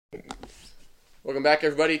Welcome back,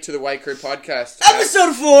 everybody, to the White Curd Podcast.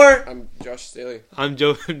 Episode 4! I'm Josh Staley. I'm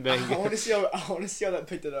Joe Bang. I want to see how that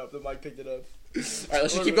picked it up. The mic picked it up. Alright,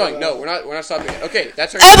 let's just keep going. No, we're not stopping it. Okay,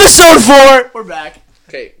 that's our Episode 4! We're back.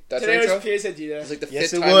 Okay, that's Today our intro. was PSAT day. It's like the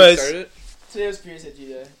Yes, fifth it time was. we started it. Today was PSAT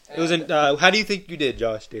day. It was in, how do you think you did,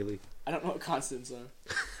 Josh Daly? I don't know what constants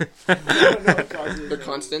are. I don't know what constants They're are.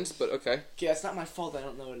 constants, but okay. Okay, that's not my fault. I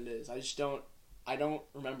don't know what it is. I don't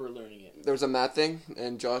remember learning it. There was a math thing,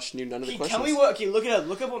 and Josh knew none of the questions. Tell me what. Okay, look it up.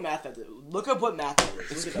 Look up what math that is. Look up what math that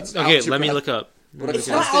is. Look it up. Okay, Algebra. let me look up. It's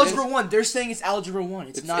not algebra 1. They're saying it's algebra 1.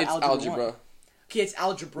 It's not algebra 1. Okay, it's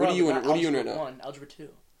algebra. What are you in? not What are you in algebra right now? 1, algebra 2.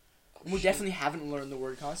 We definitely haven't learned the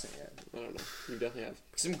word constant yet. I don't know. You definitely have.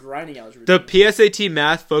 Because I'm grinding algebra. The 2. PSAT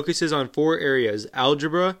math focuses on 4 areas: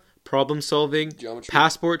 algebra, problem solving, Geometry.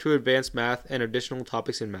 passport to advanced math, and additional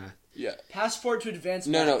topics in math. Yeah. Passport to advanced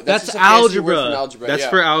No, math. no. That's just a fancy word algebra. from algebra. That's yeah.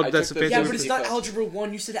 for I that's took a the fancy Yeah, word. but it's not algebra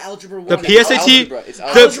 1. You said algebra 1. The PSAT It's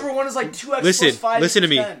Algebra 1 is like 2x plus 5 Listen to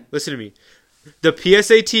me. 10. Listen to me. The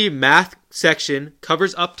PSAT math section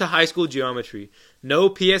covers up to high school geometry. No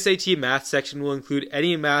PSAT math section will include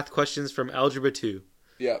any math questions from algebra 2.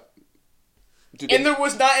 Yeah. And there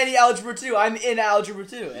was not any algebra 2. I'm in algebra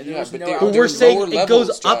 2. And there Yeah, was but no they- But algebra we're They're saying lower it goes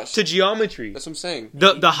levels, up Josh. to geometry. That's what I'm saying.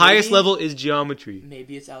 The highest Maybe- level is geometry.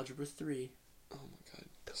 Maybe it's algebra 3. Oh my god.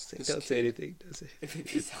 Don't say anything. Don't say.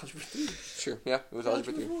 Maybe it's algebra 3. Sure. Yeah, it was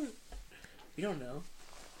algebra 3. 4. We don't know.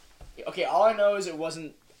 Okay, all I know is it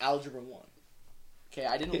wasn't algebra 1. Okay,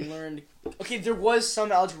 I didn't learn... Okay, there was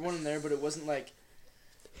some algebra 1 in there, but it wasn't like...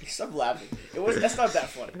 Stop laughing. That's not that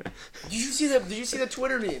funny. Did you see the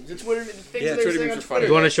Twitter memes? The Twitter memes, the things Yeah, they were Twitter saying memes on are funny. Twitter.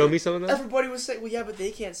 You want to show me some of that? Everybody was saying, well, yeah, but they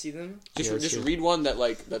can't see them. Just Yeah, just sure. read one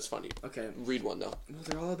that's funny. Okay. Read one though. Well,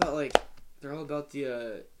 they're all about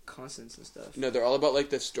the constants and stuff. No, they're all about like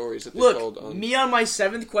the stories that they Look, told on. me on my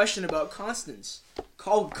 7th question about constants.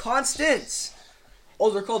 Called constants. Oh,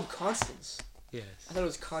 they're called constants. Yes. I thought it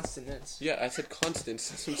was consonants. Yeah, I said constants.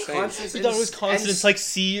 That's what I'm saying. Constants. You thought it was and- consonants like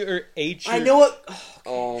C or H? I know what.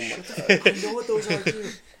 Oh my God. I know what those are too,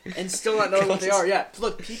 and still not know what they are. Yeah,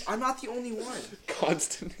 look, I'm not the only one.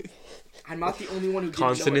 Constant. I'm not the only one who didn't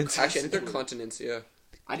Consonants? know what Actually, I think they're consonants continents. Yeah. were.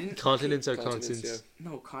 I didn't. Continents are Continents, constants.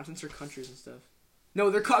 No, continents are countries and stuff. No,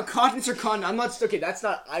 they're continents are con. I'm not. Okay, that's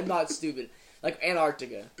not. I'm not stupid. Like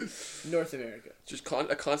Antarctica, North America. Just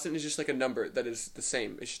a constant is just like a number that is the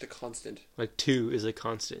same. It's just a constant Like 2 is a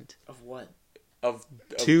constant. Of what? of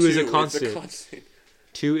Two is a It's constant. constant.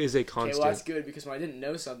 2 is a Okay, constant. well that's good because when I didn't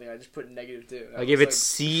know something, I just put -2. Like if it's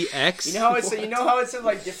CX. You know how it's. You know how it said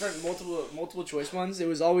like different multiple choice ones. It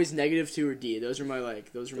was always -2 or D. Those are my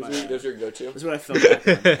like. Those are my. Those are your go-to. That's what I felt back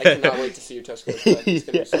on. I cannot wait to see your test scores. But it's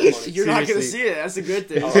gonna be so funny. You're not gonna Seriously. see it. That's a good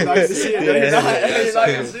thing. You're not gonna see it. No, you're not. You're not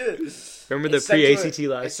gonna see it. Remember the It's sent to pre-ACT It's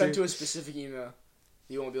last sent to year? a specific email.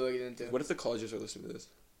 You won't be able to get into. What if the colleges are listening to this?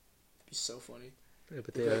 It'd be so funny. Yeah,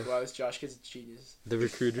 but They'd they be like, are. wow, this Josh kid's a genius. The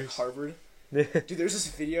recruiters. Harvard. Dude, there's this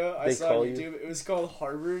video I They saw call on YouTube. It was called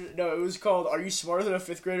Harvard. No, it was called "Are You Smarter Than a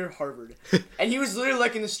Fifth Grader?" Harvard. And he was literally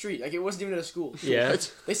like in the street, like it wasn't even at a school. Yeah.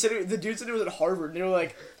 They said the dude said it was at Harvard. And they were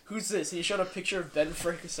like, "Who's this?" And he showed a picture of Ben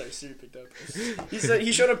Franklin. Sorry, Siri picked up.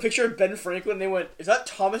 He showed a picture of Ben Franklin. And they went, "Is that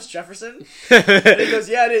Thomas Jefferson?" And he goes,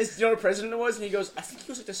 "Yeah, it is." Do you know what president it was? And he goes, "I think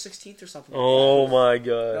he was like the 16th or something." Oh my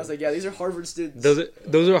And I was god. like, "Yeah, these are Harvard students."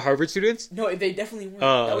 Those are Harvard students? No, they definitely weren't.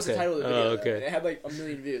 Oh, that was the okay. title of the video. Oh, though. okay. And it had like 1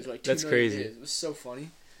 million views, like 2 That's million crazy. views. It was so funny.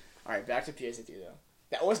 All right, back to PSAT though.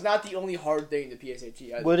 That was not the only hard thing in the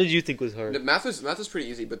PSAT. What did you think was The hard? math was pretty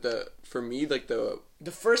easy, but for me like the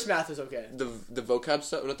first math was okay. vocab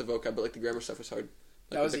stuff, not the vocab, but like the grammar stuff was hard.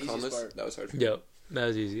 Like, That was with the easiest part. That was hard. Yep. That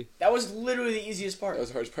was easy. That was literally the easiest part. That was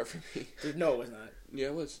the hardest part for me. Dude, no, it was not. Yeah,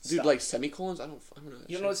 it was. Dude, Stop. like semicolons, I don't know. That You don't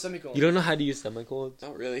shit. know what semicolon? You don't know how to use semicolons?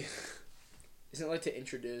 Not really. Isn't it like to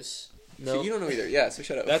introduce? No. Shit, you don't know either. Yeah, so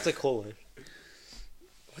shut up. That's a colon.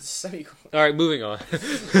 What's a semicolon? Alright, moving on.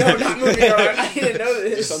 No, not moving on. I didn't know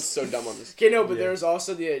You this. sound so dumb on this. Okay, no, but Yeah. there was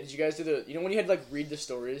also the. Did you guys do the? You know when you had to like read the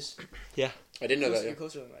stories? I didn't know that. You're Yeah.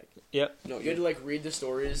 closer to the mic. Yep. No, You had to like read the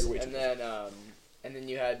stories, You're way and then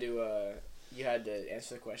you had to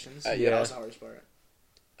answer the questions. Yeah. That was the hardest part.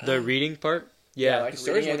 The reading part? Yeah. like The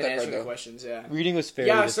stories reading and weren't that then hard, answering the though. questions. Yeah. Reading was fairly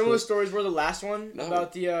Yeah, some of difficult. the stories were the last one No.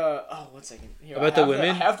 about the. 1 second. Here, About I the have women?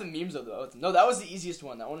 I have the memes of those. No, that was the easiest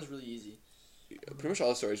one. That one was really easy. Pretty much all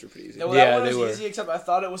the stories were pretty easy. No, well, Yeah, that one they was were. easy, except I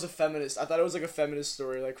thought it was a feminist. I thought it was like a feminist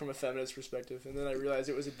story, like from a feminist perspective, and then I realized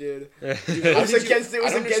it was a dude. It How was did you- against. It I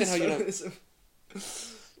was don't against understand how you know. feminism.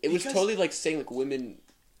 It was Because- totally like saying like women.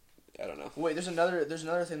 I don't know. Wait, there's another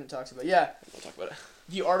thing that talks about. Yeah, We'll talk about it.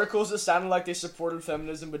 the articles that sounded like they supported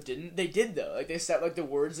feminism but didn't. They did though. Like they said, like the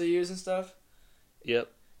words they use and stuff. Yep.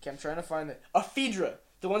 Okay, I'm trying to find it. Ephedra.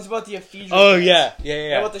 The ones about the cathedral. Oh plants.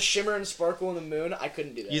 yeah. About the shimmer and sparkle in the moon. I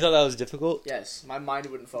couldn't do that. You thought that was difficult? Yes, my mind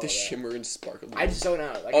wouldn't follow The that. shimmer and sparkle. I'd zone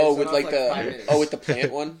out. Like, Oh, I'd zone with out like for, the 5 minutes. with the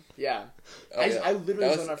plant one. Yeah. Oh, yeah. I literally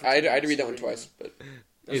That zoned out for I 2 had to read minutes that one reading twice,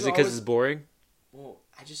 but Is it because it's boring? Well,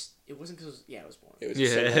 it wasn't because it was boring. it was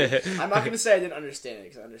just so boring. Yeah. I'm not gonna say I didn't understand it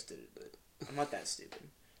because I understood it, but I'm not that stupid.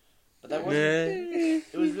 But that wasn't.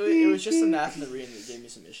 It was just the math and the reading that gave me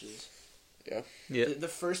some issues. Yeah. The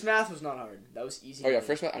first math was not hard. That was easy. Oh yeah, money.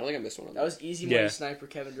 first one. I don't think I missed one on That that. was easy Yeah. money sniper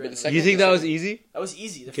Kevin Durant. the second You think that one- was easy? That was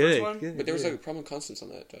easy. The Good. first one. Good. But there was like a problem constants on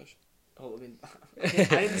that, Josh. Oh, I mean,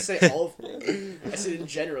 I didn't say all of them. I said in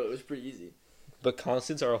general it was pretty easy. But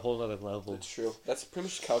constants are a whole other level. That's true. That's pretty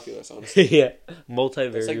much calculus, honestly. Yeah, That's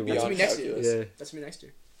multivariable. like That's beyond me next year. calculus. Yeah. That's me next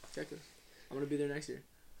year. Exactly. I'm gonna be there next year.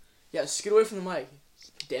 Yeah, scoot away from the mic.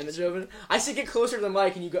 Damn it, Joven. I said get closer to the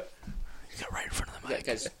mic, and you go. You got right in front of the Yeah, mic.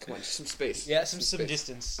 guys, come on, just some space. Yeah, some space.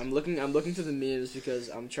 distance. I'm looking through the memes because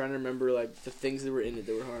I'm trying to remember like the things that were in it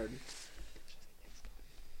that were hard.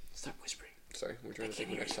 Stop whispering. Sorry, we're trying to take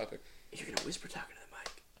the next topic. If you're gonna whisper, talking to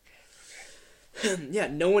the mic. Yeah,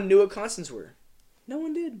 no one knew what constants were. No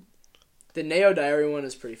one did. The Neo Diary one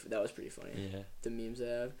is that was pretty funny. Yeah. The memes I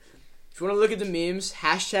have. If you want to look at the memes,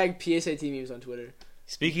 hashtag PSAT memes on Twitter.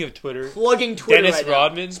 Speaking of Twitter, Plugging Twitter Dennis right now.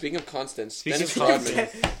 Rodman. Speaking of constants, Speaking Dennis of Rodman.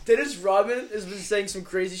 constants. Dennis Rodman has been saying some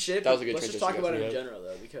crazy shit. That was a good Let's just transition, talk about guys. him in Yeah. general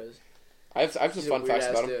though, because I have some he's fun a facts weird-ass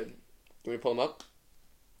about him. dude. Do you want me to pull them up?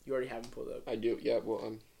 You already have him pulled up. I do. Yeah.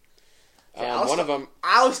 Well, Okay, I'll one start- of them.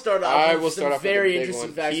 I'll start off. I with will some start off with very the big interesting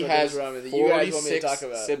one. facts He about has Dennis Rodman that you guys want me to 46 talk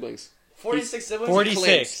about. siblings. 46 siblings.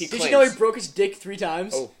 46. He Did claims. you know he broke his dick 3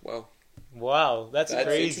 times? Oh wow. Wow, that's That's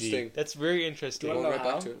crazy. interesting. That's very interesting. You Going wanna right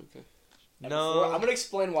know back how? to it. Okay. And No. before- I'm gonna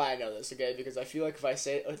explain why I know this, okay? Because I feel like if I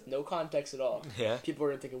say it with no context at all, Yeah. people are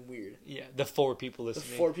gonna think I'm weird. Yeah, the 4 people The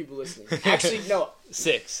listening. 4 people listening. Actually, no.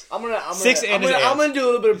 6. I'm gonna 6 and his I'm ass. gonna do a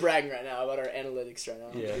little bit of bragging right now about our analytics right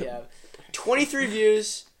now. Yeah. We have 23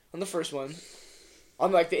 views on the first one,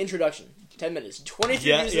 on like the introduction, 10 minutes. 23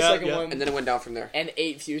 Yeah, views yeah, the second yeah. one, And then it went down from there. and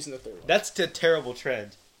 8 views in the third one. That's a terrible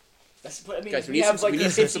trend. That's, I mean, Guys, we we need have some- like we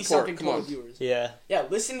need some 50 support. something Come total on. viewers. Yeah. Yeah,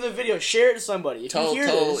 listen to the video, share it to somebody. If Tell you hear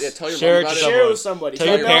this, tell your Share mom it about to it. share it someone. with somebody. Tell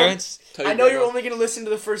I your know- parents. Tell I your know you're grandma. only gonna listen to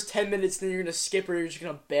the first 10 minutes, then you're gonna skip it, or you're just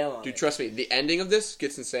gonna bail on Dude, it. trust me. The ending of this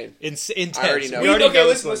gets insane. Intense. I already know. We already Okay, know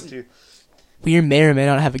listen, this one listen. too. We may or may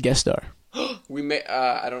not have a guest star. We may.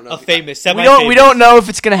 I don't know. A famous. We don't know if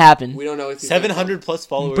it's gonna happen, We don't know if he's gonna 700 plus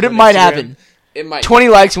followers. but it on might Instagram. happen. It might. 20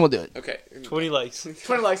 likes and we'll do it. Okay. 20 likes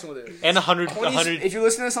 20 likes and we'll do it. and 100. 20 if you're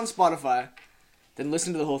listening to this on Spotify, then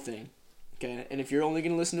listen to the whole thing. Okay? And if you're only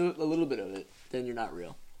going to listen to a little bit of it, then you're not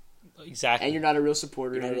real. Exactly. And you're not a real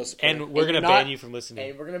supporter. You're not a real supporter. And we're And gonna you're not- ban you from listening.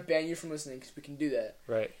 And we're going to ban you from listening because we can do that.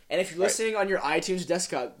 Right. And if you're Right. listening on your iTunes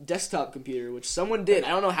desktop computer, which someone did, I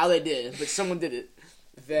don't know how they did, but someone did it,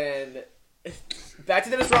 then back to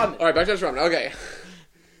Dennis Rodman. All right, back to this round. Okay.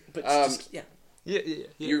 But yeah. Yeah.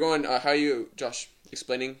 You're going. How are you, Josh?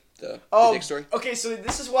 Explaining the Oh, dick story. okay, so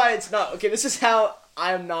this is why it's not... Okay, this is how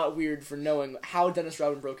I am not weird for knowing how Dennis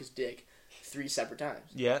Rodman broke his dick 3 separate times.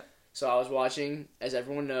 Yeah. So I was watching, as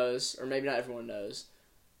everyone knows, or maybe not everyone knows,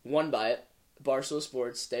 One Bite, Barstool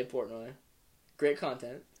Sports, Dave Portnoy. Great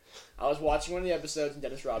content. I was watching one of the episodes and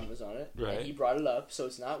Dennis Rodman was on it. Right. And he brought it up, so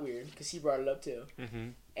it's not weird, because he brought it up too. Mm-hmm.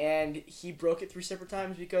 And he broke it 3 separate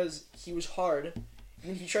times because he was hard.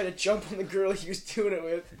 And he tried to jump on the girl he was doing it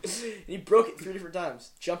with. And he broke it 3 different times,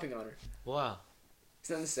 jumping on her. Wow.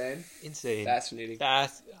 Isn't that insane? Insane. Fascinating. I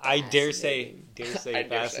dare say I dare say.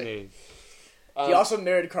 fascinating. He also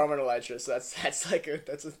married Carmen Electra, so that's like a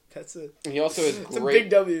He also is it's a great. big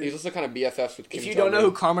W. He's also kind of BFFs with Kim If you don't know Jong-un.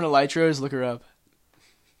 who Carmen Electra is, look her up.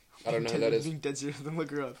 I don't know who that is. Being dead serious, then look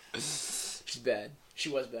her up. She's bad. She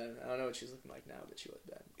was bad. I don't know what she's looking like now, but she was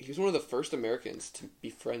bad. He was one of the first Americans to be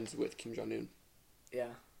friends with Kim Jong-un. Yeah.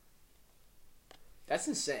 That's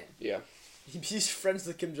insane. Yeah. He's friends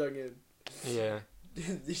with Kim Jong Un. Yeah.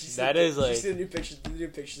 That is is like- You see the new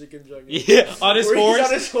pictures of Kim Jong Un. Yeah. On his Where horse. He's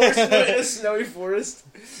on his horse in a snowy forest.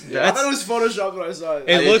 I That's- thought it was photoshopped when I saw it.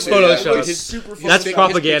 It looks Yeah, photoshopped. It looks His- super That's photoshopped.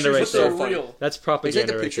 propaganda His right pictures there. are so funny. Real. That's It's propaganda like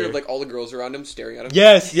the right picture there. of like all the girls around him staring at him.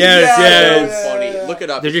 Yes. Yes. Yeah, yes. So yeah, funny. yeah. Look it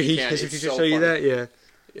up. Did if your you he can. his It's teacher so show you funny. that? Yeah.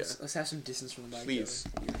 Yeah. Let's have some distance from the mic. Please.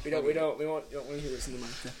 We don't want to listen to the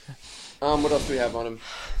mic. What else do we have on him?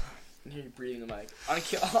 I can hear you breathing the mic.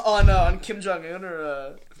 On Kim Jong Un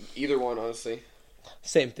or Either one, honestly.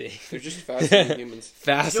 Same thing. They're just fascinating humans.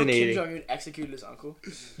 You know Kim Fascinating. Jong Un executed his uncle.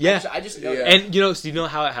 Yeah. I just know Yeah. that. And you know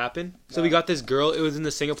how it happened? So we No. got this girl. It was in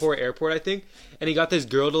the Singapore airport, I think, and he got this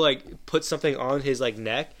girl to like put something on his like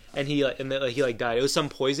neck, and he like died. It was some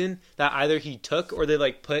poison that either he took or they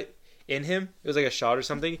like put in him. It was like a shot or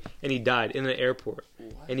something, and he died in the airport.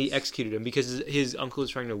 What? And he executed him because his uncle was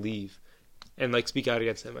trying to leave and like speak out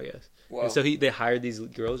against him, I guess. Wow. And so they hired these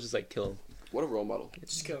girls just like kill him. What a role model.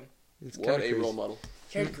 Just kill him. It's What kinda a crazy. role model.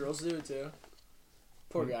 Can't girls do it too?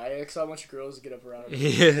 Poor guy. I saw a bunch of girls get up around him.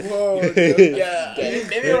 Yeah. Whoa, dude. Yeah.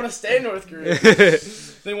 Maybe I want to stay in North Korea.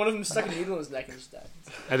 Then one of them stuck a needle in his neck and just died.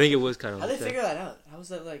 I think it was kind of. How'd they figure that out? How was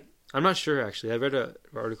that like? I'm not sure actually. I read an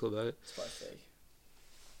article about it. It's probably fake.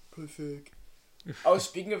 Probably fake. Oh,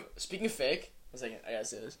 speaking of fake, I was like, I gotta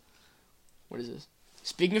say this. What is this?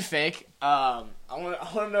 Speaking of fake, I want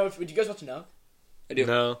to know if would you guys watch No? I do.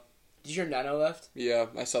 No. Did you hear Nano left? Yeah,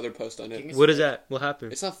 I saw their post on it. It's What is fake. that? What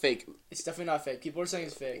happened? It's not fake. It's definitely not fake. People are saying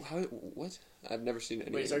it's fake. How? What? I've never seen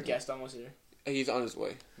it. Wait, is our guest almost here? He's on his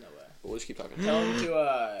way. No way. But we'll just keep talking.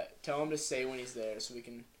 Tell him to say when he's there so we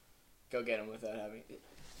can go get him without having.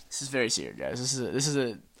 This is very serious, guys. This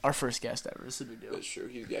is our first guest ever. This is a big deal. That's true.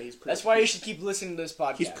 He's pretty. That's why you should keep listening to this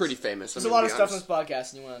podcast. He's pretty famous. There's a lot of stuff on this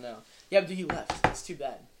podcast, and you want to know. Yeah, but he left. It's too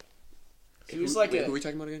bad. He was like who are we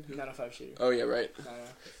talking about again? Who? 905 shooter. Oh yeah, right. No.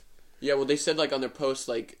 Yeah, well they said like on their post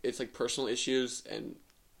like it's like personal issues and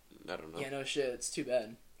I don't know. Yeah, no shit. It's too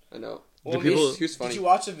bad. I know. The people- He was funny. Did you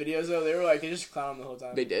watch the videos though? They were like they just clown him the whole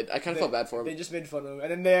time. They did. I kind of felt bad for They him. just made fun of him,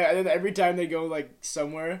 and then every time they go like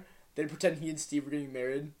somewhere, they pretend he and Steve were getting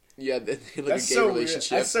married. Yeah, they like That's a gay so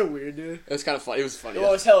relationship. weird. That's so weird, dude. It was kind of funny. It was funny.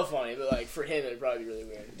 Well, it's hella funny, but like for him, it'd probably be really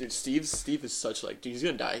weird. Dude, Steve is such like dude. He's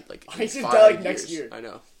gonna die like. in He's gonna 5 die, like, years. next year. I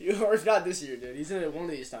know. Or if not this year, dude. He's in it one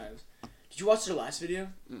of these times. Did you watch their last video?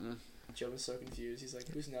 Mm-mm. Joe was so confused. He's like,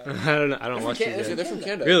 "Who's not?" I don't know. I don't They're watch from these Canada. guys. They're from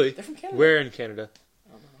Canada. Really? They're from Canada. Where in Canada?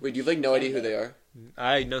 I don't know. Wait, do you have like no idea who they are?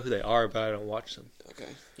 I know who they are, but I don't watch them.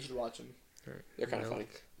 Okay, You should watch them. they're kind of No. funny.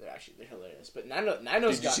 They're hilarious. But Nano's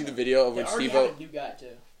Did you got see the them. video of They when already Steve-O have a new guy too.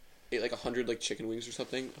 ate like 100 like chicken wings or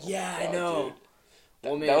something? Oh Yeah, my I God, know. dude.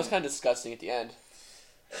 Well, That man. was kind of disgusting at the end.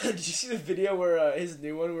 Did you see the video where his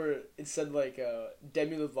new one where it said like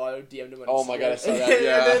Demi Lovato DM'd him on Oh my God, I Instagram? saw that. And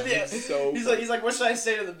Yeah, then, it's so he's like, what should I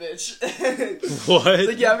say to the bitch? What? He's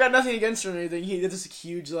like, yeah, I've got nothing against her or anything. He did this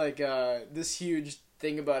huge this huge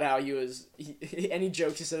thing about how any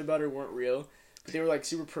jokes he said about her weren't real, but they were like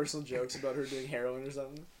super personal jokes about her doing heroin or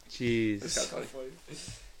something. Jeez. It's kinda So funny.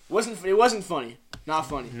 funny. It wasn't funny. Not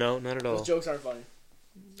funny. No, not at all. Those jokes aren't funny.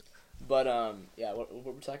 But yeah, what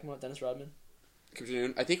we're talking about, Dennis Rodman. Kim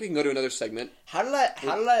Jong-un. I think we can go to another segment. How did I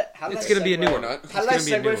It's gonna be a new segue- one. Not. How did It's I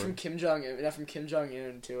gonna be a new segue from one. Kim Jong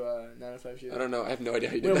Un to 905 shooter? I don't know. I have no idea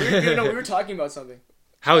how you No, did that. we were talking about something.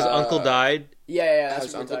 How his Uh, uncle died. Yeah, How that's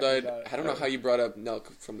his what uncle we're talking died. about. I don't know how you brought up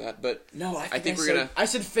Nelk from that, but No, I think we're said, gonna- I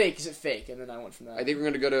said fake. Is it fake? And then I went from that. I think we're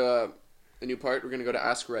gonna go to a new part. We're gonna go to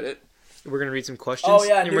Ask Reddit. We're gonna read some questions. Oh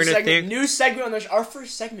yeah, and new we're gonna segment. think. New segment on our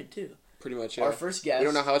first segment too. Pretty much. Yeah. Our first guest. We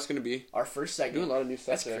don't know how it's gonna be. Our first We're doing segment. a lot of new stuff.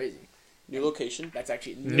 That's today. crazy. New location. That's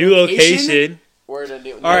actually New location. We're at a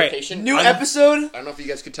new All right. location. New I don't- episode. I don't know if you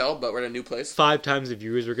guys could tell, but we're at a new place. 5 times the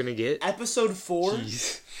viewers we're gonna get. Episode 4.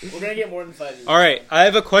 Jeez. We're gonna get more than 5 views. All right, I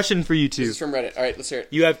have a question for you This two. is from Reddit. All right, let's hear it.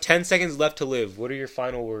 You have 10 seconds left to live. What are your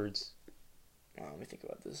final words? Let me think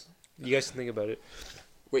about this. You guys can think about it.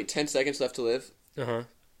 Wait, 10 seconds left to live. Uh huh.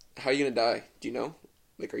 How are you gonna die? Do you know?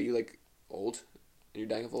 Like, are you like old? And you're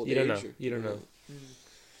dying of old You age? don't know. or- You don't know.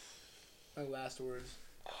 My last words.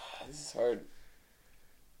 This is hard.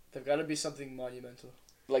 They've got to be something monumental.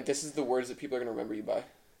 Like, this is the words that people are gonna remember you by.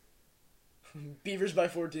 Beavers by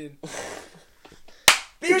 14.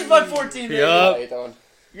 Beavers by 14, baby. Yup. I hate that one.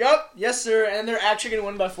 Yup. Yes, sir. And they're actually gonna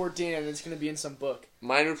win by 14, and it's gonna be in some book.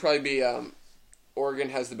 Mine would probably be Oregon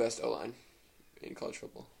has the best O-line in college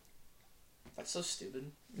football. That's so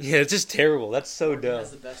stupid. Yeah, it's just terrible. That's so Oregon dumb.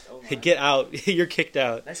 has the best O-line. Hey, get out. You're kicked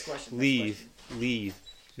out. Next question. Leave. Leave.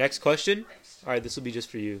 Next question? Alright, this will be just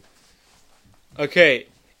for you. Okay.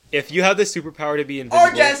 If you have the superpower to be invisible.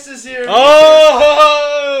 Our guest is here.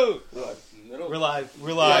 Oh! Middle. We're live. We're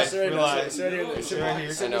Yeah, live. sit right We're here, live. sit right here, sit Right right here.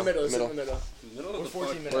 here. Sit in I the know, middle. Sit in the middle. middle. Middle We're of the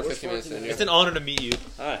 14 podcast. minutes. We're 15 minutes in, yeah. It's an honor to meet you.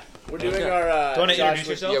 Hi. We're doing our. Do you wanna Josh, introduce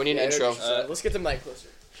yourself? Yeah, we need an intro. introduce yourself. Let's get the mic closer.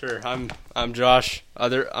 Sure. I'm Josh. The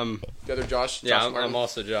other Josh. Yeah, Josh I'm Martin.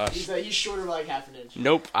 also Josh. He's shorter by like half an inch.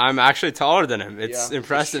 Nope. I'm actually taller than him. It's Yeah,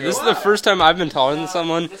 impressive. that's This is true. the first time I've been taller than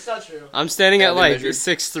someone. That's not true. I'm standing Yeah, at they like measured.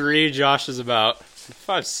 6'3". Josh is about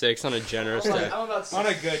 5'6" on a generous I'm day. about On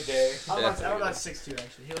a good day. I'm Yeah. about 6'2"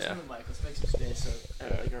 actually. Hey, let's Yeah. move the mic. Let's make some space so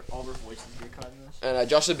like all of our voices get caught in this. And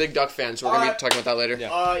Josh is a big Duck fan, so we're gonna be talking about that later.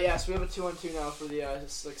 Yeah. Yeah, so we have a 2-on-2 now for the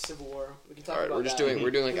it's like Civil War. We can talk All right, about we're just that. doing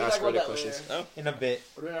like We can Ask talk about Reddit that questions. later. In a bit.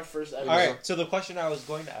 We're doing our first episode. Alright, so the question I was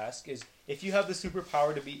going to ask is, if you have the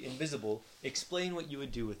superpower to be invisible, explain what you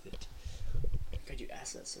would do with it. God, you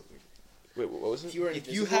asked that so weird. Wait, what was If it? you were If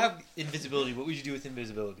you invisible- have invisibility, what would you do with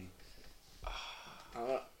invisibility?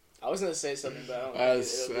 I was gonna say something, but I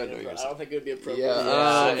don't think it would be appropriate.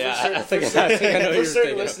 Yeah. I think I know what For you're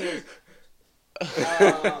certain thinking. listeners. I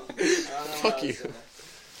don't know Fuck what I you. was saying.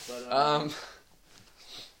 But,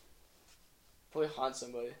 probably haunt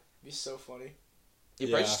somebody. It'd be so funny. You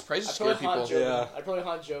Yeah. probably just I'd scare probably haunt people. Jobin. Yeah. I'd probably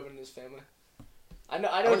haunt Jobin and his family. I know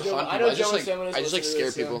I wouldn't Jobin. haunt I people. know I just Jobin's family. I just like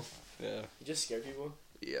scare people. Yeah. You just scare people.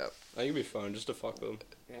 Yeah. I think it'd be fun just to fuck with them.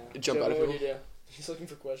 Yeah. Jump Jobin, out of what do people. you do? He's looking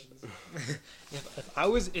for questions. If I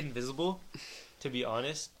was invisible, to be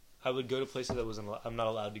honest, I would go to places I'm not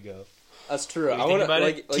allowed to go. That's true. What do I you want think to about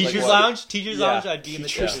like it? Teachers what? lounge. Teachers Yeah. lounge. I'd be in the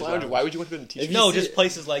Teachers teachers lounge. lounge. Why would you want to go to the teachers? If you No, see- just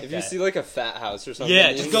places like If that. you see like a fat house or something, Yeah,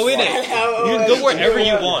 you just can go in walk- it. You can go wherever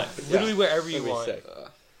you want. Literally wherever you That'd be want. sick.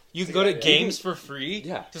 You can go to games for free.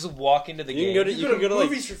 Yeah. Just walk into the You game. can go to You can go to like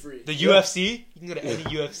movies for free. The UFC. You can go to any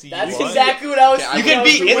UFC. That's you want. exactly what I was Okay, You thinking. can I be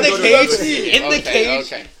was in the going to cage, UFC. in the cage,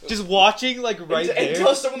 Okay. just watching like right Until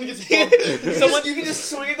there. someone gets bumped. You can just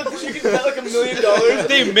swing at the. You can bet like $1 million.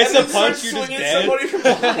 They miss and then a punch, start you're just swinging dead. somebody from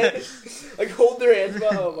behind. Like hold their hands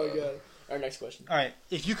behind. Oh my god. Our next question. All right,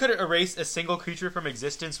 if you could erase a single creature from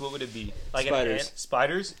existence, what would it be? Like Spiders. An ant?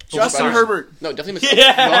 Spiders. Justin Spiders. Herbert. No, definitely.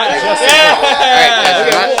 Yeah.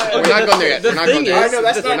 Alright, we're not going there yet. The We're not thing going there is- yet. I know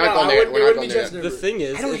that's We're not. not going I there yet. wouldn't- We're it not wouldn't going be there Justin yet. The Herbert. thing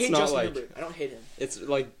is, I don't it's hate not Justin like Herbert. I don't hate him. it's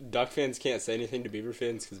like Duck fans can't say anything to Beaver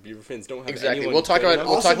fans because Beaver fans don't have Exactly. anyone We'll talk good about. enough.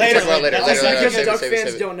 We'll talk later, about it later. later. Also, Later, because Save it, Duck save it, fans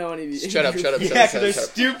save it. don't know any. Shut up. Yeah, because they're Shut up.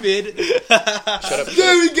 stupid. Shut up.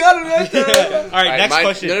 Yeah, we got him right there. All right, next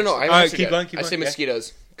question. No. I All haven't right, answered keep yet. going. Keep I going. say Yeah.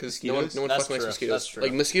 mosquitoes because no one That's fucking likes true. mosquitoes. That's true.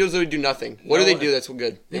 Like mosquitoes literally do nothing. What do they do that's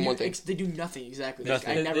good? Name one thing. They do nothing exactly.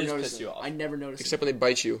 Nothing. I never They just noticed piss you them. off. I never noticed. Except when they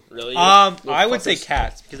bite you. Really? I would say fuckers.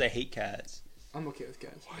 cats because I hate cats. I'm okay with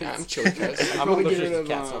cats. Yeah, I'm chill with cats. I'm probably get allergic rid to of,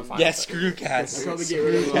 cats. I'm fine. Yeah, with it. screw cats. I'd probably get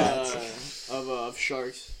rid of Cats. of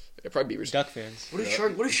sharks. They're probably beavers. Duck fans. What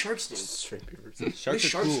do sharks do? Straight beavers. Sharks are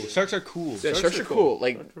sharks cool. do? Sharks are cool. Yeah, sharks are cool.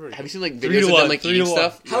 Like, have you seen like 3 to videos of 1, them like 3 to eating 1.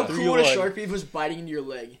 stuff? How Yeah. cool 3 to would a 1. shark be if it was biting into your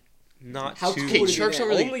leg? Not How too cool Okay, would it be sharks then?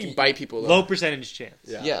 don't really Only- bite people. Though. low percentage chance.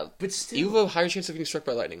 Yeah, But still. you have a higher chance of getting struck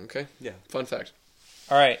by lightning. Okay. Yeah. Fun fact.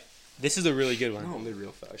 All right, this is a really good one. No. Only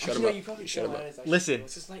real fast. Shut Actually, him no, up. you probably Shut him don't. up. It's actually- Listen.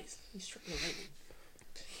 It's just like he's struck by lightning.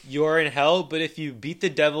 You are in hell, but if you beat the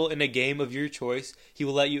devil in a game of your choice, he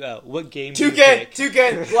will let you out. What game do you 2K, pick?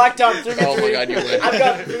 2K, Blacktop 3v3. Oh my god, you win. I've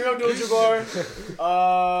got 3-0 Dual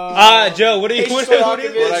Bar. Joe, what are you? Patience What are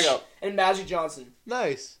Stojakovic you? What'd I go? and Magic Johnson.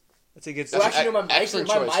 Nice. That's a good. Well, That's actually, no, excellent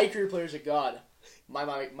choice. my career player's a god. My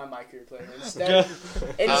career player.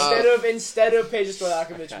 Instead of Patience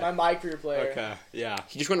Stojakovic, my career player. Okay. Yeah.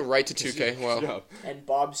 He just went right to 2K. Wow. No. And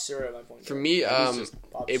Bob Sura, my point For guard. me, he's just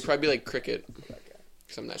it'd probably be like cricket. Okay.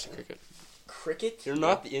 Because I'm nice at cricket. Cricket? You're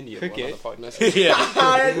not the Indian Cricket. one on the I'm podcast. nice at,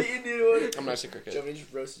 yeah. The Indian one. I'm nice at cricket. Joe, we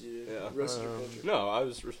just roasted you. Yeah. Roasted your culture. No, I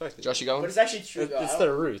was respecting. Josh, you But going? it's actually true, though. It's I their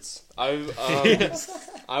don't- roots.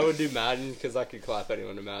 I would do Madden because I could clap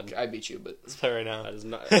anyone to Madden. I beat you, but Let's play right now. That is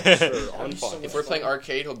not sure, on I'm so fun. if we're playing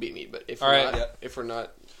arcade, he'll beat me. But if All we're right. not, Yeah. if we're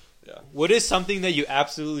not, What is something that you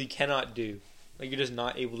absolutely cannot do? Like you're just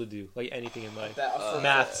not able to do, like anything in life. That, a front,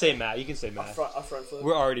 Math. Say math. You can say a math. front flip.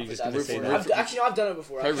 We're already I've just done gonna it say before. that. Actually, no, I've done it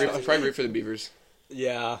before. probably root for the Beavers.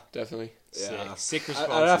 Yeah. Definitely. Yeah. Sick I'd have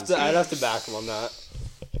responses. to. I'd have to back him on that.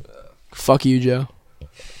 Fuck you, Joe.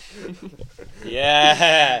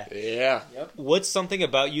 Yeah. Yeah. What's something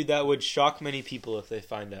about you that would shock many people if they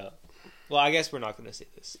find out? Well, I guess we're not going to say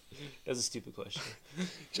this. That's a stupid question.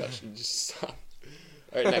 Josh, you just stop.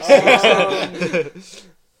 All right, next.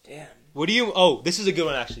 Damn. What do you? Oh, this is a good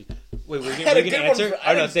one actually. Wait, we're had a gonna good one answer. for- I don't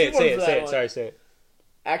I know. had a Say good it. Say one it. for Say that it. one. Sorry. Say it.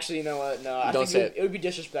 Actually, you know what? No, I Don't think say it would be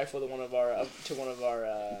disrespectful to one of our To one of our-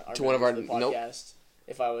 members the nope. podcast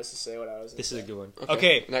if I was to say what I was. This is a good one. Okay,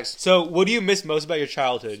 Okay. next. So, what do you miss most about your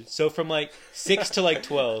childhood? So, from like 6 to like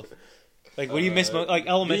 12. Like, what do you miss most? Like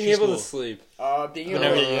elementary Being able school. to sleep. Being able,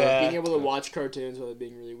 Whenever- yeah. being able to watch cartoons without it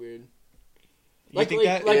being really weird. You think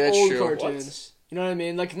that? Like Yeah, that's old true. cartoons. You know what I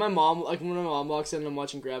mean? Like my mom, like when my mom walks in and I'm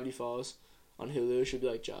watching Gravity Falls on Hulu, she'll be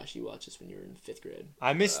like, "Josh, you watched this when you were in 5th grade."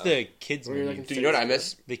 I miss the kids Or you're menu. like Do you know what I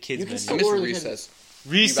miss? The kids You can I still menu. miss order the recess.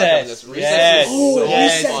 Recess. Recess Yes. is so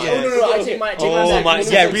yes. fun. Yes. No, I take my Oh my!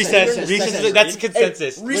 back. Yeah, No, recess. no, Recess. That's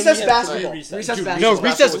consensus. Recess When we have basketball. recess. Recess Dude, basketball. No,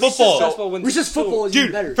 recess football. Recess football is even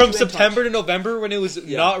Dude, better. from Two-hand September to November when it was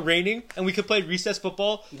Yeah. not raining and we could play recess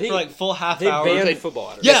football They- for like full half They hour. banned played- football.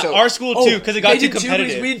 Out of it. Yeah, so- our school touch. too because it got They too did too, because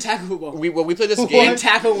competitive. we didn't tackle football. We played this We game. didn't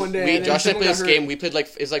tackle one day. We and Josh and I someone played got this hurt. game. We played like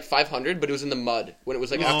it was like 500, but it was in the mud when it was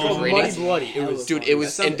like after it was Oh, raining. Muddy bloody. It was Dude, fun. it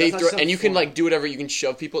was, That and they sounds throw, so and you can fun. like do whatever. You can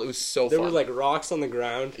shove people. It was so There fun. were like rocks on the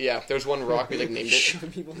ground. Yeah, there was one rock we like named it.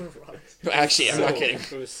 Shoving people in the rocks. Actually, I'm not kidding.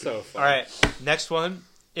 It was so fun. All right, next one.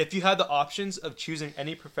 if you had the options of choosing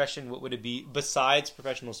any profession, what would it be besides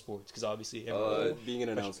professional sports? Because obviously, Being an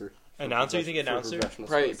announcer. Announcer? You think announcer?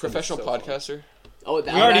 Probably professional podcaster. Oh, We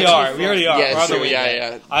already are. We already Yeah, Yeah, we're on the true. way Yeah,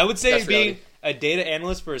 there. yeah. I would say That's being reality. a data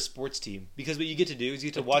analyst for a sports team, because what you get to do is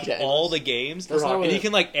you get to watch Data all analyst? the games That's not and what you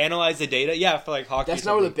can like analyze the data. Yeah, for like hockey. That's or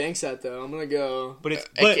not where the something. bank's at, though. I'm gonna go. But it's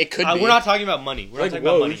It could be. We're not talking about money. We're Like not talking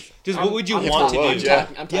about Woj. money. Just I'm- what would you I'm want to talking- do? yeah.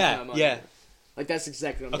 I'm talking about money. Yeah. Like that's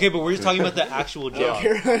exactly what I'm Okay, but we're just talking about the actual job.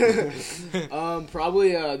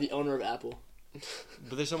 Probably the owner of Apple.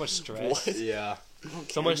 But there's so much stress, Yeah.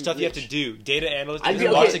 so much stuff you have to do. Data analyst. I, You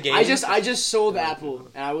can watch the okay, games. I just sold Apple,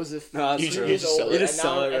 and I was a No, that's You true. just sell it. You just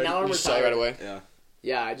sell it, and now right? I'm You sell it retired. right away. Yeah.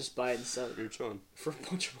 Yeah, I just buy it and sell it You're chilling. for a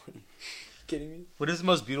bunch of money. Kidding me? What is the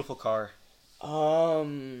most beautiful car? I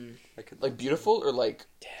could Like beautiful or like.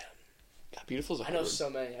 Damn. Yeah, beautiful is a I hard know word. so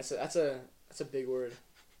many. That's a big word.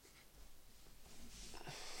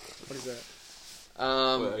 What is that?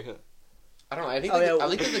 I don't know. I think Oh, like, yeah. I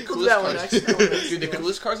think like the That coolest one cars. next. That one next. Dude, the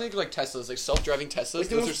coolest cars I think are like Teslas, like self-driving Teslas. Like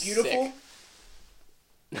the Those most are beautiful.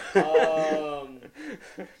 sick.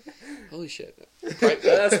 Holy shit. Right,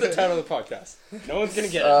 That's the title of the podcast. No one's gonna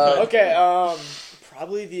get it. Okay.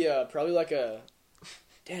 Probably like a.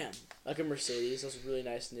 Damn. Like a Mercedes. Those really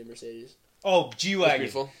nice new Mercedes. Oh, That's G-Wagon.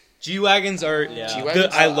 beautiful. G-Wagons are... Yeah.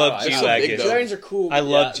 G-Wagons? I love They're so big, G-Wagons. though. G-Wagons are cool. I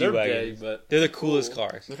love Yeah, they're G-Wagons. big, but They're the coolest Cool.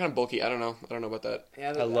 cars. They're kind of bulky. I don't know about that.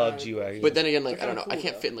 Yeah, I love G-Wagons. But then again, like They're I don't know. kinda I cool,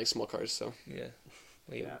 can't though. fit in like small cars, so Yeah.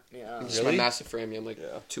 Wait. Yeah. just Really? my massive frame. I'm like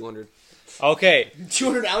 200. Okay.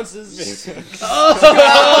 200 ounces.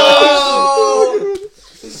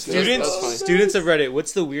 Students of Reddit,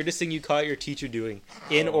 what's the weirdest thing you caught your teacher doing,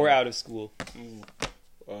 in or out of school?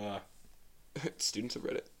 Students of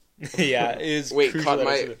Reddit. Yeah, it is. Wait, crucial caught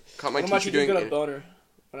episode. my One of my teacher teachers doing. got a boner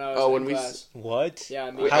when I was Oh, in when we class. What?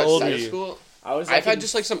 Yeah, me. Wait, How old outside were of you? School? I was. I've had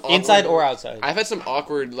just like some awkward, Inside or outside? I've had some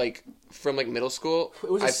awkward like from like middle school.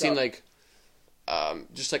 It was a I've seen sub. like,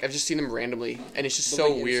 just like I've just seen them randomly, and it's just But, so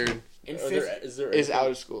like, it's- weird. in Are fifth, there, is there Is anything-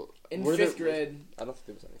 out of school. in were fifth there- grade. I don't think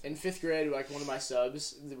there was anything. In fifth grade, like one of my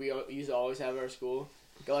subs that we used to always have at our school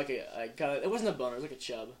got like it wasn't a boner, it was like a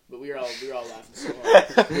chub, but we were all laughing so hard.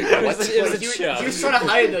 It was a he, chub. he was trying to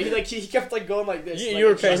hide it though. He kept like going like this. You, like, you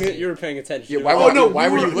were adjusting. paying. You were paying attention. Yeah, why Oh were no! why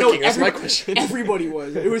were you no, looking? That's my every- question. Everybody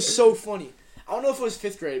was. It was so funny. I don't know if it was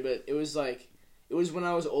fifth grade, but it was when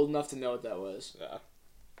I was old enough to know what that was. Yeah.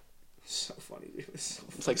 So funny, dude. It was so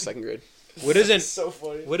funny. It's like second grade. What is an It's so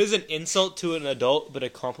funny. what is an insult to an adult but a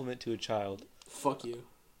compliment to a child? Fuck you.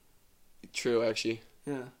 True, actually.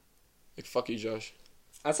 Yeah. Like fuck you, Josh.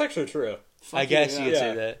 That's actually true. Fuck I guess you yeah. could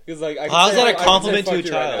say that. Because like, How's that a compliment to a fuck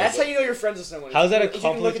you right child? now, That's but- how you know you're friends with someone. How's that a If you can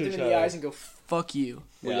compliment look to at a them in the child? eyes and go, "Fuck you."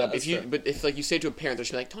 Well, Yeah, if that's you fair. but if like you say it to a parent, they're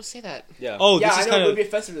just like, don't say that. Yeah. Oh, Yeah, this I is know. It kind would be of.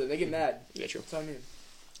 offensive to them. They get mad. Yeah, true. That's what I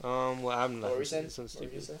mean. Well, I'm not. What were we saying? So What were you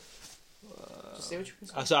gonna stupid. say? Just say what you can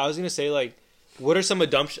say. So I was gonna say like, what are some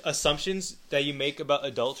assumptions that you make about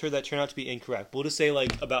adulthood that turn out to be incorrect? We'll just say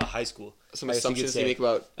like about high school. Some I guess you could assumptions say. you make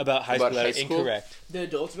about High About school that high are school? incorrect. The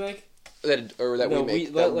adults make. that or that No, we make.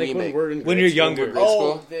 like That we when make. we're in When grade you're school, younger. Grade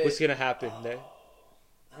school? What's gonna happen?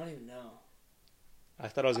 I don't even know. I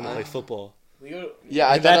thought I was gonna play football. We go. Yeah,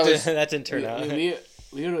 I thought that, that was. that didn't turn we, out.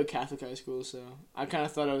 we go to a Catholic high school, so I kind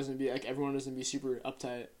of thought I was gonna be like everyone was gonna be super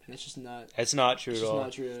uptight, and it's just not. It's not true It's at just all.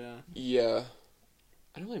 not true. Yeah. Yeah,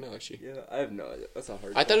 I don't really know actually. Yeah, I have no idea. That's not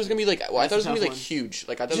hard. I thought it was gonna be like. Well, I thought it was That's gonna a be like tough huge.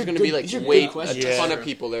 Like I thought it These was are gonna good- be like these are good way a questions. Yeah. ton of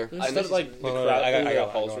people there. I thought like the Hold on, crowd. I got thing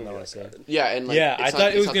one, falls I from know the what I said. crowd. Yeah, and like Yeah, I it's thought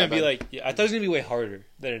not- it was it's not gonna that be bad. like. Yeah, I thought it was gonna be way harder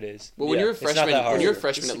than it is. Well, when Yeah, you're a it's not freshman, that hard. when you're a It's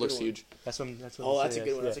freshman, a it looks good one. huge. That's what. That's what. Oh, I'm that's a saying,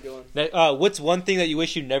 good one. yeah. That's a good one. What's one thing that you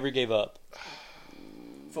wish you never gave up?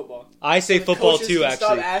 Football. I say The football coaches too. can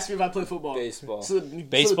Stop Actually, asking me if I play football. Baseball. So the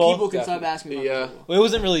Baseball? people can stop Definitely. asking me if I play Yeah. football. well, it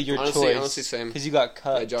wasn't really your Honestly, choice. same. Because you got Yeah,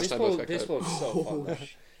 cut. Josh and I Baseball, both got cut. baseball is so fun.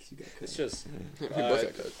 It's just We both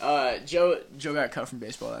got cut. Joe got cut from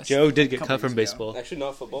baseball. Last Joe did get couple cut from years ago. baseball. actually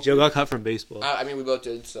not football. Joe got cut from baseball. I mean, we both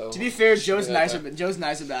did. So To be fair, Joe's Yeah, nice. that- Joe's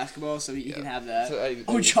nice at basketball, so he can have that. So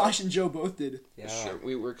Oh, Josh and Joe both did. Yeah. Sure,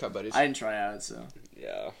 we were cut buddies. I didn't try out, so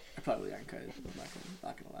Yeah. I probably got cut. I'm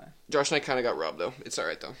not gonna lie. Josh and I kind of got robbed though. It's all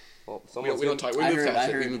right though. Well, We don't talk. We I moved heard- past I it.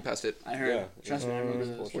 We heard. moved past it. I heard. Yeah. Trust me, I remember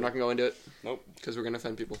this. We're not gonna go into it. Nope. Because we're gonna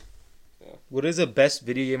offend people. What is the best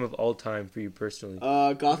video game of all time for you personally?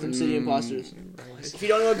 Gotham City Imposters. If you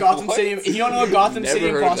don't know what Gotham What? City, if you don't know what Gotham Never City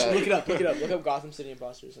heard of Imposters, that. look it up. Look it up. Look up Gotham City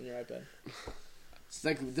Imposters on your iPad. It's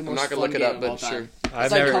like the most I'm not gonna fun look it game up, of all but time. sure. I've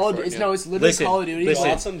It's like never. Call of for it, It's yeah. no, it's literally Listen, Call of Duty. listen.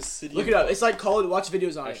 Gotham City. Look it up. It's like Call. Watch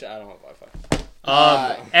videos on it. Actually, I don't have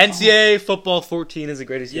Wi-Fi. NCAA football 14 is the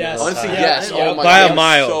greatest game. Yes. of all Honestly, time. yes. Yeah. Oh my By God. a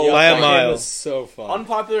mile. So By a fun. mile. It was so fun.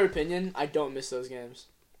 Unpopular opinion: I don't miss those games.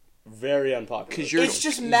 Very unpopular. Because you're, It's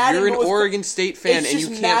just Madden, you're an but with- Oregon State fan It's and you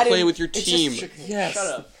just can't Madden- play with your it's team. just- Yes. Shut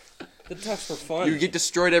up. The Ducks were fun. You get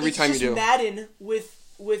destroyed every It's time you just do. Madden with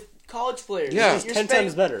college players. Yeah. It's 10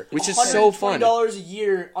 times better. Which is so fun. $120 a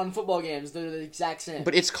year on football games. They're the exact same.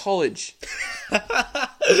 But it's college.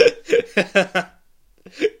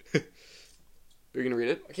 You're gonna read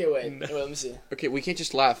it? Okay, wait, let me see. Okay, we can't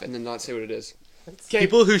just laugh and then not say what it is. Okay,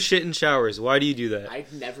 People who shit in showers. Why do you do that?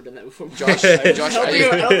 I've never done that before. Josh, I Josh, don't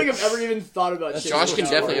think I've ever even thought about shit. Josh can in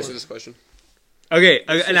the definitely shower. answer this question. Okay,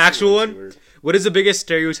 an actual one. What is the biggest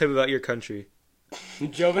stereotype about your country?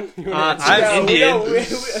 Joven, you wanna answer? I'm Yeah,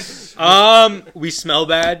 Indian. We smell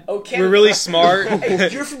bad. Oh, Canada. We're really smart. Hey,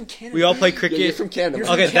 you're from Canada. We all play Yeah, cricket. you're from Canada. You're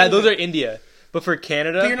from Okay, Canada. those are India. But for But you're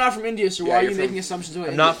Canada, not from India, so Yeah, why are you're you from- making assumptions about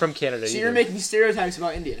I'm India? not from Canada So either. you're making stereotypes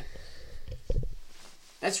about India.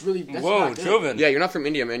 That's Whoa, not good. Joven. Yeah, you're not from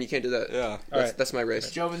India, man. You can't do that. Yeah. Alright. That's my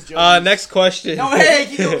race. Joven's joking. Next question. No, hey,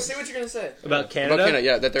 say what you're gonna say. About Canada. About Canada,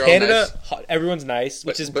 yeah, that they're Canada, all nice. everyone's nice,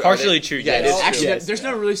 which But- is but are partially they- true. yeah, it yes. is true. Actually, Yes. there's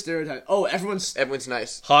no really stereotype. Oh, everyone's. Everyone's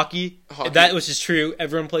nice. Hockey. Hockey. That which is true.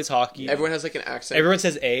 Everyone plays hockey. Everyone has like an accent. Everyone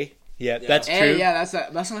says A. Yeah, that's true. Hey, yeah, that's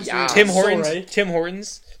not a Yeah. stereotype. Tim Hortons. Sorry. Tim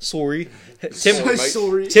Hortons. Sorry. Sorry.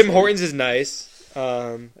 Sorry. Tim Hortons is nice.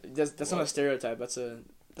 That's not a stereotype. That's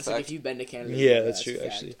like Fact. if you've been to Canada. Yeah, you know that's that. true, a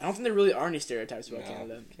fact. actually. I don't think there really are any stereotypes about No.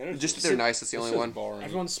 Canada. Canada's Just that they're nice. That's the only one. Boring.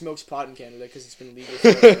 Everyone smokes pot in Canada because it's been legal.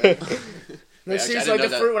 Forever. No, Yeah, seriously, I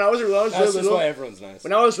didn't like know that. when I was really That's just little. why everyone's nice.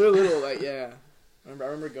 When I was really little, like yeah, I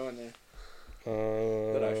remember going there.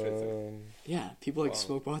 That actually thing. Yeah, people like Wow.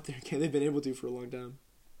 smoke pot there. They've been able to for a long time.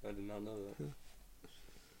 I did not know that.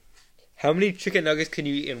 How many chicken nuggets can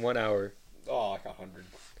you eat in 1 hour? Oh, like 100.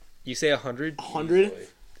 You say 100? 100? Easily.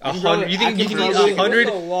 100? You think I you can can eat probably- 100?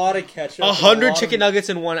 With a lot of ketchup. 100 chicken nuggets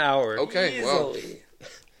in 1 hour. Okay, well. Easily.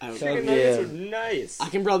 I Chicken Yeah. nuggets are nice.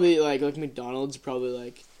 can probably like McDonald's probably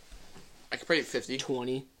like I could probably eat 50.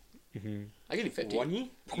 20. Mhm. I could eat 50. Not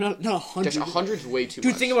 100. Gosh, 100's way too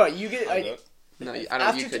Dude, much. think about it. You get like No, I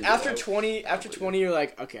don't. You couldn't do after that. 20 you're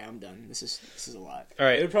like, okay, I'm done. This is a lot. All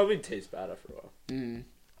right. It would probably taste bad after a while.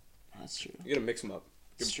 That's true. You gotta mix them up.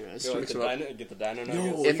 That's true. That's You know, true. get the dino nuggets.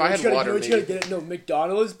 No, If I had water, you gotta maybe. get it. No,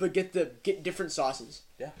 McDonald's, but get different sauces.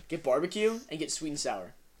 Yeah. Get barbecue and get sweet and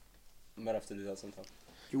sour. I might have to do that sometime.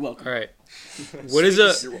 You're welcome. All right. What is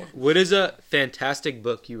a You're welcome. what is a fantastic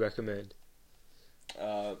book you recommend?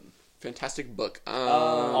 Fantastic book.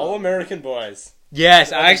 All American Boys.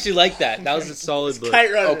 Yes, I actually like that. That was a solid book.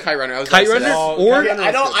 Kite Runner. Oh, Kite Runner. I was Kite about to say Runner? that. Oh, Or Kite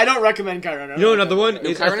Runner. I don't recommend Kite Runner. you know another one? No,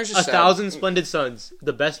 It's Kite Runner's a just sad. Thousand Splendid Suns.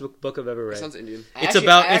 The best book I've ever That read. sounds Indian. It's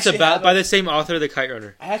about by the same author, The Kite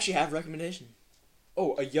Runner. I actually have a recommendation.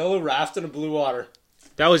 Oh, a yellow raft in a blue water.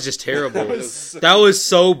 That was just terrible. was That was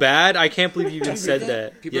so bad. I can't believe you even said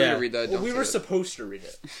that. People are Yeah. gonna read that. Well, don't we say were that. supposed to read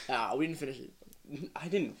it. We didn't finish it. I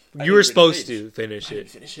didn't. You were supposed to finish I didn't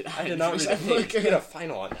it. finish it. I did not read finish it. it. You get a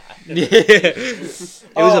final on that. It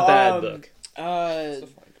was a bad book.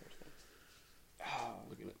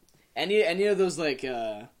 Any of those like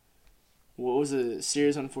what was the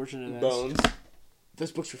series Unfortunate Events? Bones.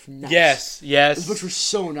 Those books were nice. Yes, Those books were yes.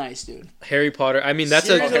 so nice, dude. Harry Potter. I mean, that's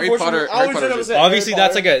Series a Harry Unfortunate- Potter- I Harry always Potter's thought it was just- a obviously Harry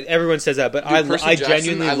that's Potter. like a everyone says that, but Dude, Percy I Jackson,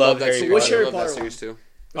 genuinely I love that Harry series. Which Potter. Harry I love Potter that series too.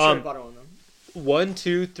 Which Harry Potter one though? 1,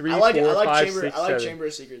 2, 3, I like 4, 5, Chamber. 6, I like 7. Chamber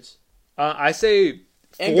of Secrets. I say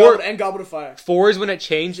And 4. Goblet of Fire. 4 is when it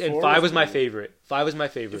changed, and Four 5 was was my good. favorite. 5 was my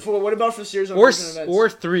favorite. What about for the series Or Unfortunate Events? or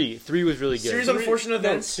 3. 3 was really Series good. Unfortunate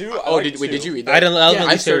Events. Two. Oh, did you read that? I didn't. Yeah,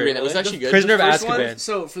 I started reading it. It was actually good. Prisoner of First one, Azkaban.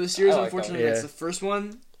 so for the series I like Unfortunate that one. Events, Yeah. the first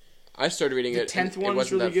one, I started reading the it. 10th and it one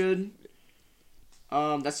was wasn't really that- good.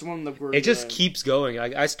 That's the one that we're. It just keeps going.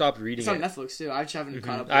 I stopped reading It's on it. Netflix too. I just haven't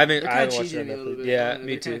caught up. I haven't- They're I kinda haven't watched cheesy it on to me a little Netflix. bit. Yeah, They're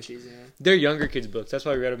me kinda too. cheesy, yeah. They're younger kids' books. That's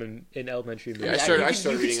why we read them in elementary. Yeah, I books. started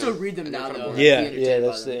You reading can still them, read them and now they're kinda though. boring. Yeah, and be entertained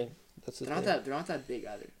by them. That's the They're not thing. they're not that big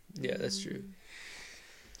either. Yeah, that's true.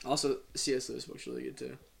 Also, C.S. Lewis book's really good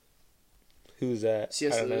too. Who's that? I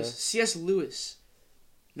C.S. don't know. Lewis. C.S. Lewis.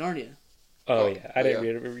 Narnia. Oh yeah, I didn't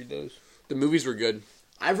yeah. read those. The movies were good.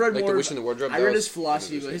 I've read Like more. The Witch in the Wardrobe. I that read was- his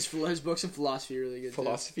philosophy, that but was his books in philosophy are really good. too.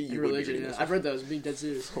 Philosophy? And You would be religion. reading Yeah. those. I've read those. Being dead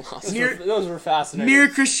serious. Philosophy. Mere, Those were fascinating. Mere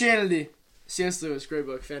Christianity. C.S. Lewis, great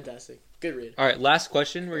book, fantastic, good read. All right, last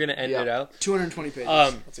question. We're gonna end Yeah. it out. 220 pages.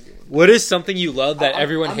 That's a good one. What is something you love that I'm-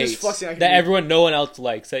 everyone I'm just hates? flexing, I can That read. no one else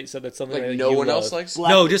likes. So that's something Like that no you one love. else likes.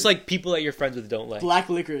 No, just like people that you're friends with don't like. Black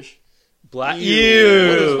licorice. Black. I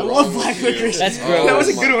Ew. love black licorice. That's Oh gross. That was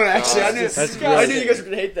a my good one actually. I God. knew. That's I gross. knew you guys were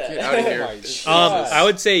gonna hate that. Get out of here. Oh my God. I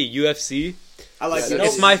would say UFC. I like Yeah, UFC.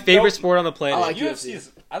 It's my favorite Nope. sport on the planet. I like UFC UFC.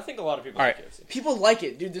 is I think a lot of people All like right. KFC. People like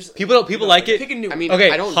it, dude. There's People like it. Pick a new I one. mean,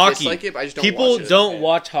 Okay, I don't hockey. dislike it, but I just don't People watch it. don't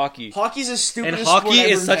watch hockey, Hockey's a stupid. and hockey sport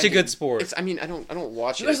is ever such a invented. good sport. I don't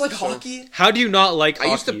watch You it. guys like so- hockey? How do you not like hockey?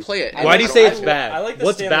 I used to play it. Why do you I say don't it's like it. bad? I like the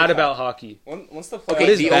What's Stanley bad Cup. about hockey? Once the playoffs. What Okay,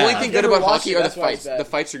 is the bad? only I've thing good never about watched hockey it, are the that's why it's fights. bad. The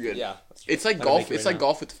fights are good. Yeah. It's like I'm gonna golf. make it It's right like now.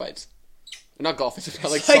 golf with fights. Not golf. It's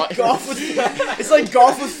like It's like golf with it's like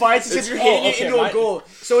golf with fights except you're hitting it into a goal.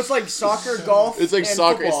 So it's like soccer, golf. It's like and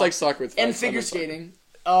soccer. football. It's like soccer with fights. and figure I'm not fucking- skating.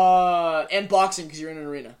 And boxing because you're in an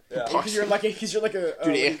arena. Yeah. Because you're like a Dude, what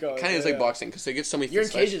do you it call it? kind of is Yeah, like yeah. boxing because they get so many. You're in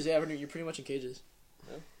fist fights. cages, yeah. You're pretty much in cages.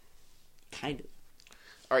 Yeah. Kind of.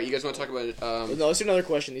 All right, you guys want to talk about? No, let's do another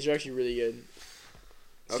question. These are actually really good.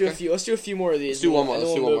 Let's Okay. Let's do a few more of these. Let's do one more, and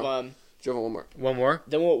let's then do we'll one move more. on. Do you have one more One more.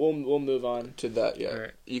 Then we'll move on. to that? Yeah. All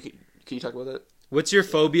right. Can you talk about that? What's your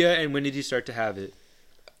phobia, and when did you start to have it?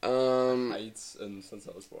 Heights, and since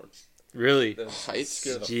I was born. Really? The Heights?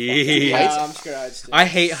 scare the Jeez. fuck out of me. Yeah, I'm scared of heights too. I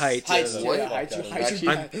hate heights. Heights, Yeah, too, what? yeah, heights, Fuck heights Actually,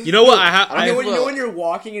 are I'm- bad. you know what? I have. You know, when, well- you know when you're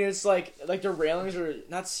walking and it's like the railings are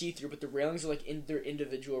not see through, but the railings are like they're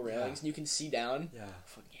individual railings and you can see down. Yeah. I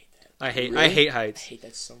fucking hate that. I hate Really? I heights. hate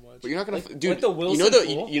that so much. But you're not gonna, Like- dude. like the you know Wilson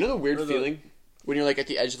the pool? you know the weird Or the- feeling when you're like at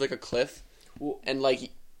the edge of like a cliff, Well- and like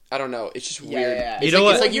I don't know, it's just Yeah, weird. yeah, yeah. It's You know like,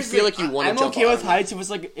 what? It's like you feel like you want to I'm jump okay off. with heights if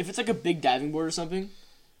it's like a big diving board or something.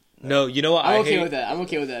 No, you know what? I'm I okay hate. with that. I'm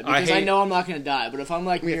okay with that I because I hate- know I'm not gonna die. But if I'm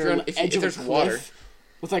like I mean, if near you're on- the if edge of a there's cliff water.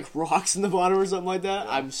 with like rocks in the bottom or something like that,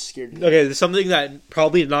 I'm scared. Okay, there's something that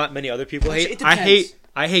probably not many other people Actually, hate. it I depends. hate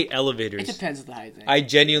It elevators. depends on the height thing. I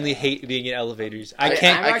genuinely hate being in elevators. I I can't.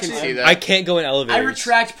 can actually- see that. I can't go in elevators. I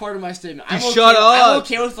retract part of my statement. I'm Dude, okay, shut I'm up.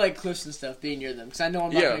 okay with like cliffs and stuff being near them because I know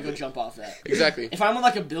I'm not Yeah. gonna go jump off that. Exactly. If I'm on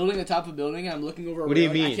like a building, the top of a building, and I'm looking over a What do you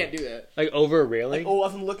railing, mean? I can't do that. Like over a railing. Like, oh,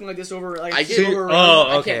 if I'm looking like this over, like I get- over a railing, Oh,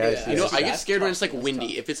 I okay, can't I do that. see. You know, That's I get tough. scared when it's like That's windy.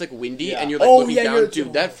 tough. If it's like windy Yeah. and you're like Oh, looking yeah, down, you're-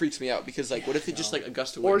 dude, that freaks me out because like, what if it just like a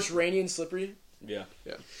gust of Or wind? it's rainy and slippery. Yeah.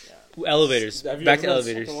 Elevators. Have you Back ever to been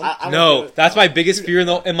elevators. stuck in one? I'm No, okay with- that's my biggest fear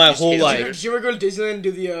in my whole hate Did life. you ever go to Disneyland and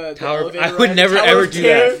do the Tower- elevator I would ride? never, Tower ever of do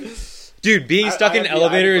Terror? that. Dude, being stuck in an I'd be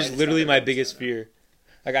elevator like is literally this, my I'd be biggest fear.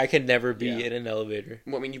 Like I can never be Yeah. in an elevator.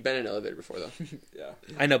 Well, I mean, you've been in an elevator before though. Yeah.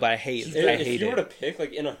 I know, but I hate If, it. I if hate you were to it. pick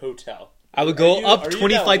like in a hotel, I would go are you- up are you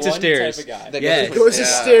 20 that flights of one stairs. type of guy? That Yes. goes Goes yeah.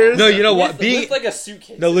 to stairs. No, you know what? With, Being with like a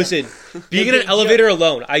suitcase. no, listen. Being in an elevator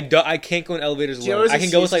alone, I can't go in elevators Do you know alone. what's I can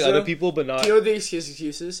go with like excuses, other though? people, but not. Do you know the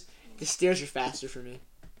excuses? The stairs are faster for me.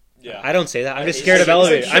 Yeah. I don't say that. I'm just hate scared of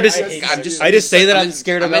elevators. elevators. I just say that I'm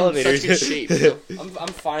scared of I'm in elevators. such good shape. So. I'm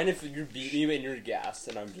fine if you beat me and you're gassed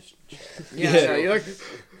and I'm just. Yeah, Yeah. you're like,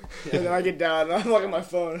 and then I get down and I'm looking at my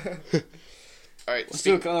phone. All right. Let's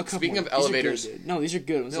do a couple Speaking more. of These are good, elevators, dude. No, these are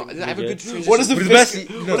good ones. no, Like, I have a good. What what is the What is Fisco? the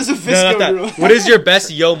best- What is the No, not Fisco that. rule? What is your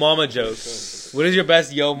best yo mama joke? What is your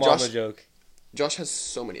best yo mama Josh- joke? Josh has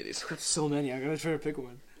so many of these. So many. I'm gonna try to pick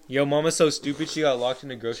one. Yo mama's so stupid she got locked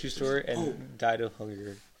in a grocery store and Oh. died of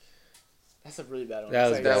hunger. That's a really bad one. That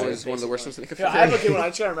was It's bad. That like- was one of the worst ones I could Yeah, I have a find. good one. I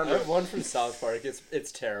just gotta I remember. have one from South Park.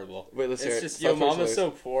 It's terrible. Wait, let's hear It's it. just South your Park's mama's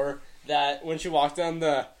hilarious. so poor that when she walked down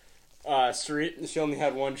the street, she only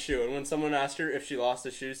had one shoe, and when someone asked her if she lost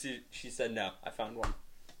a shoe, she said no. I found one.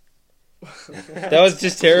 That was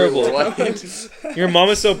just terrible. Wait, what? Your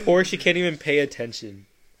mama's so poor she can't even pay attention.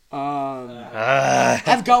 Ah.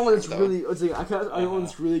 I've got one that's really. It's like, I got one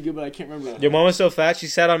that's really good, but I can't remember. Your mama's so fat she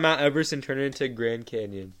sat on Mount Everest and turned it into Grand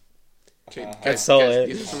Canyon. Okay, That's guys, solid.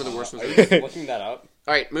 these are some of the worst ones. Are you just looking that up?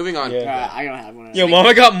 All right, moving on. Yeah. I don't have one. Yo,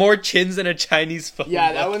 mama got more chins than a Chinese phone.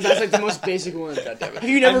 Yeah, that's like the most basic one. God damn it. Have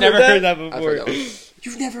you never, I've never heard that? heard that I've before. heard that one.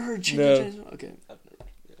 You've never heard No. Chinese? Okay.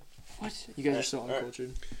 What? You guys are so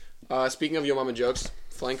uncultured. Speaking of Yo Mama jokes,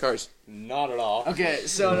 flying cars. Not at all. Okay,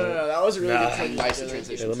 so no, that was a really Nah. good transition. Nice Hey,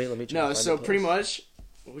 transition. let me try No, to find so the pretty post. much.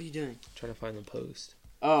 What are you doing? Trying to find the post.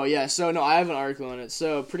 Oh yeah, so no, I have an article on it.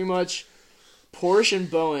 So pretty much, Porsche and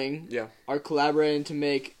Boeing Yeah. are collaborating to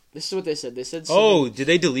make. This is what they said. They said. Oh, did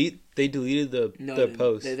they delete? They deleted the no, the they,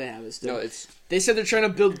 post. They have it still. No, it's They said they're trying to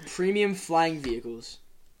build premium flying vehicles.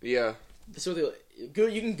 yeah. This is what they.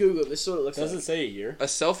 You can Google it. This is what it looks Does like. it say a year? A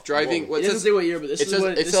self-driving. It What doesn't says say what year, but this it is says-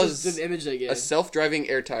 what it this says is the image they a gave. self-driving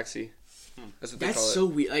air taxi. That's what they That's call so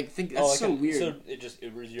it. weird. Like that's so weird. So it just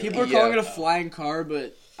it was your People are Yeah. calling it a flying car,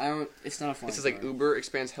 but I don't. It's not a flying. This is like car. Uber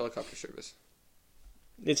expands helicopter service.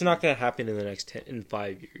 It's not gonna happen in the next in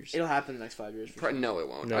 5 years. It'll happen in the next 5 years. For sure. No, it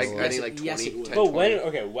won't. No, I it won't. think like 20, Yes, it will. 10, But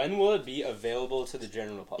 20. when will it be available to the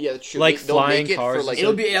general public? Yeah, that's true. Like They'll flying make it cars for and like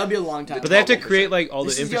It'll be a long time. But they have to 12%. create like all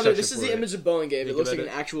This the is the infrastructure. other. This is for the it. image that Boeing gave. It Think looks like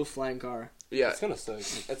about an actual flying car. yeah. It's gonna suck.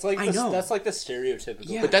 It's like I know. that's like the stereotypical.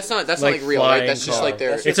 Yeah. But that's not Like like real, right? flying That's just car. like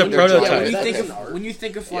their. That's It's a just their prototype. Yeah, drawing. when you That's think an of art. when you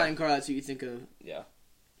think of flying car, that's what you think of. Yeah.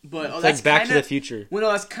 But It's that's like Back to kinda- the Future. Well,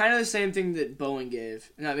 no, that's kind of the same thing that Boeing gave.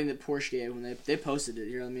 I mean, that Porsche gave when they posted it.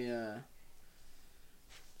 Here, let me.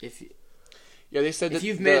 Yeah, they said If that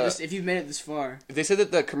you've made it this far, they said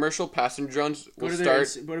that the commercial passenger drones go will to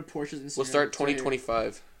Porsche's Instagram. will start It's right here.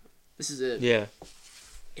 2025. This is it. Yeah.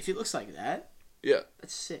 If it looks like that, Yeah,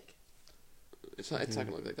 that's sick. it's not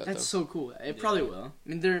gonna look like that That's though. so cool. It probably will. I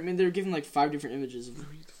mean, they're giving like 5 different images.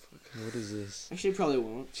 What is this? Actually, it probably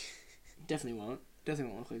won't. Definitely won't.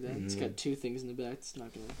 Definitely won't look like that. It's got 2 things in the back. It's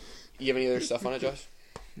not gonna. You have any other stuff on it, Josh?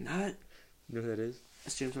 Not. You know who that is?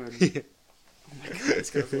 That's James Harden. Oh my god, it's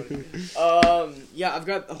kind of funny. Yeah, I've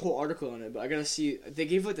got a whole article on it, but I gotta see. They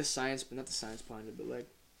gave like the science, but not the science behind it, but like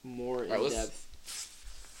more in depth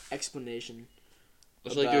explanation.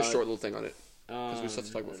 Let's like do a about, short little thing on it because we still have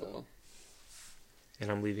to talk about football. And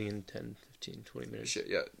I'm leaving in 10, 15, 20 minutes. Shit,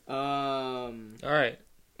 yeah. All right.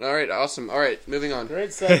 All right, awesome. All right, moving on.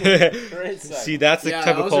 Great segment. Great segment. See, that's the yeah,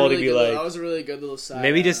 type that of was a quality really we good, like. That was a really good little side.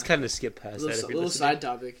 Maybe just kind of skip past that. little, if you're little listening. side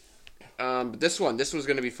topic. But this one's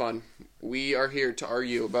going to be fun. We are here to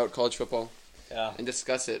argue about college football Yeah. and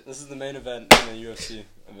discuss it. This is the main event in the UFC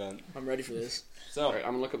event. I'm ready for this. So, All right,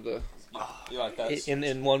 I'm gonna look up the. you like that?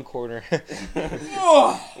 In one corner.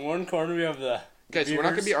 In one corner we have the Guys, we're not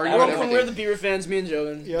gonna be Beavers. arguing One about corner, everything. the Beaver fans, me and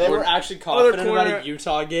Joven. They were actually confident corner- about a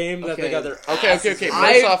Utah game that Okay. they got their Okay. asses First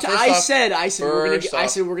I off, said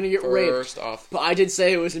first we're gonna get raped. First off, But I did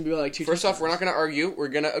say it was gonna be like 2. first off, we're not gonna argue. We're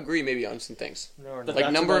gonna agree maybe on some things. No, we're The not. Like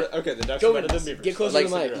Ducks number- are better, okay, the Ducks Go are better in. than Beavers. Get closer Like,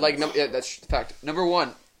 to the mic. yeah, that's the fact. Number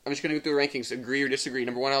one, I'm just gonna go through the rankings. Agree or disagree.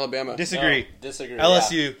 Number one, Alabama. Disagree. No, disagree.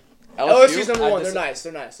 LSU. LSU's number I 1. They're dis- nice.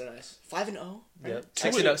 They're nice. 5-0. Yep. Two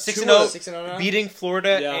 6-0. and- 6-0. 6-0 now. Beating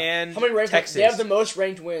Florida Yeah. and How many ranked? Texas. They have the most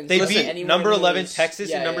ranked wins. They Listen, beat anyone number who's- 11 Texas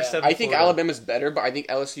Yeah, and number yeah. 7 I think Florida. Alabama's better, but I think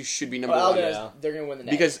LSU should be number Well, one Alabama's, they're gonna win the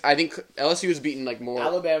next. because I think LSU has beaten like more.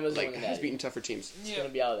 Alabama's like winning the has natty. beaten tougher teams. It's gonna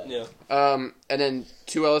be Alabama. Yeah. And then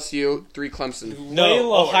 2 LSU, 3 Clemson. Way No,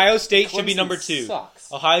 lower. Ohio State should be Clemson number 2.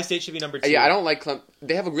 Sucks. Ohio State should be number 2. Yeah, I don't like Clemson.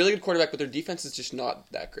 They have a really good quarterback, but their defense is just not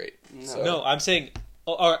that great. So- No, I'm saying.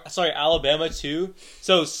 Sorry, Alabama 2.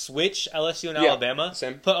 So switch LSU and Yeah, Alabama.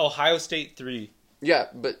 same. Put Ohio State 3. Yeah,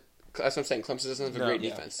 but that's what I'm saying. Clemson doesn't have a No, great yeah.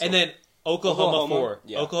 defense. And then Oklahoma, Oklahoma, 4.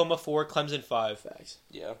 yeah. Oklahoma 4, Clemson 5. Facts.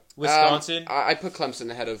 Yeah. Wisconsin. I put Clemson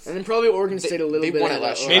ahead of. And then probably Oregon State a little they bit. won it ahead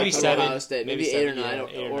last of- year. Maybe of 7. Ohio State. Maybe Maybe 8 or 7, 9. yeah,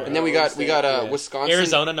 8 or 9. And then we got Yeah. Wisconsin,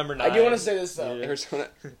 Arizona number 9. I do want to say this though. Yeah. Arizona.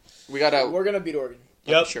 We got We're gonna beat Oregon.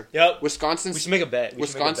 Yep. sure. Yep. Wisconsin. We should make a bet. We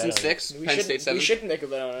should make a Wisconsin bet on it. 6, We Penn should, State 7. We shouldn't make a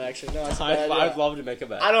bet on it. Actually, no. It's a I'd bad idea. love to make a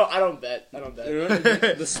bet. I don't bet. I don't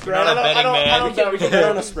bet. The spread. Not a betting man. I don't bet. We can bet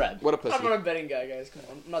on a spread. What a pussy! I'm not a betting guy, guys. Come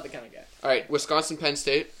on, I'm not the kind of guy. All right, Wisconsin, Penn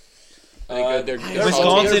State. I think they're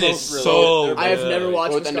Wisconsin They're is both so. really- I have good. never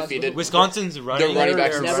watched Both Wisconsin. undefeated. Wisconsin's running. running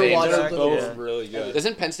backs They're are Never insane. watched back. them. Both Yeah. really good.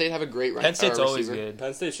 Doesn't Penn State have a great Penn State's always receiver? good.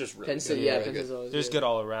 Penn State's just really Penn State, good. yeah, very Penn good. State's always They're just good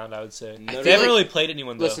all around, I would say. I They feel haven't like- really played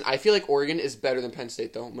anyone though. Listen, I feel like Oregon is better than Penn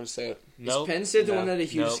State, though. I'm gonna say it. No, Is Penn State the No. one that had a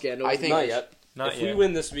huge No. scandal? I think- Not yet. not If yet. we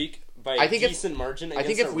win this week by I a think if- decent margin I against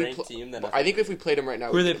think a if we, ranked team, then I think if we played them right now,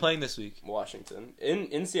 Who are we they could- playing this week? Washington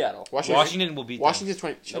in Seattle. Washington will beat them. Washington's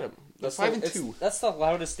 20. Shut Nope. up. They're 5-2. That's the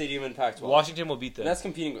loudest stadium in Pac-12. Washington will beat And them. that's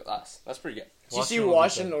competing with us. That's pretty good. Did you see will beat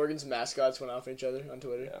Washington them. and Oregon's mascots went off each other on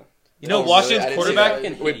Twitter? Yeah. You know, Oh, Washington's really? I didn't see quarterback,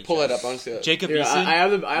 that. Wait, pull that up. I want to see that. Jacob Here, Eason. I have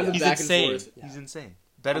the He's back insane. and forth. He's insane.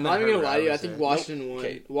 Better I'm than not even gonna Herbert, lie to you. I would think say. Washington won.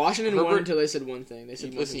 Okay. Washington won Herbert- until they said one thing. They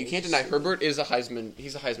said Listen, you can't deny Herbert is a Heisman.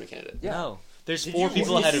 He's a Heisman candidate. Yeah. No, there's Did 4 you-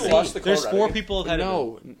 people did ahead you of watch him. the There's Colorado 4 game? people ahead of him.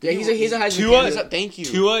 No. Yeah, he's a Heisman Tua- candidate. Thank you.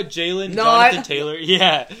 Tua, Jalen, No, Jonathan I- Taylor.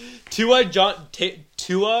 Yeah, Tua,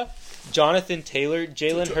 Jonathan Taylor,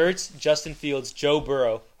 Jalen Hurts, Justin Fields, Joe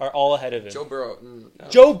Burrow are all ahead of him. Joe Burrow.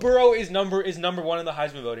 Joe Burrow is number 1 in the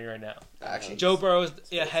Heisman voting right now. Actually, Joe Burrow is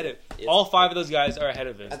ahead of all 5 of those guys are ahead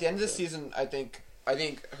of him. at the end of the season, I think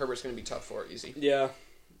Herbert's going to be top 4 easy. Yeah.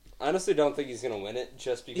 I honestly don't think he's going to win it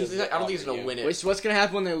just because. I don't think he's going to win it. Wait, so what's gonna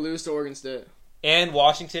happen when they lose to Oregon State? And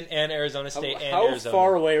Washington and Arizona State and How Arizona.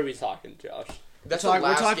 far away are we talking, Josh? That's We're the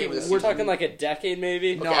last talking- game of the we're season. We're talking like a decade,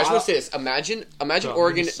 maybe. Okay, No, I just I'll- want to say this. Imagine Bro,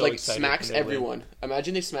 Oregon I'm so like excited smacks when they win. everyone.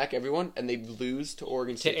 Imagine they smack everyone and they lose to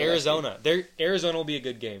Oregon State. To the last Arizona. Arizona will be a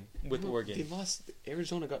good game with game. Oregon. They lost.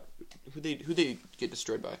 Arizona got who they get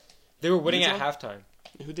destroyed by. They were winning Utah? at halftime.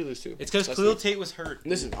 Who'd they lose to? It's because Last Khalil week. Tate was hurt.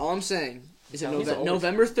 Listen, all I'm saying is that He's always-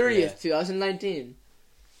 November 30th, Yeah. 2019,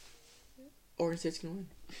 Oregon State's gonna win.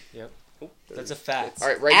 That's a fact. All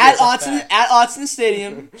right, right At here. Autzen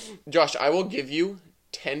Stadium. Josh, I will give you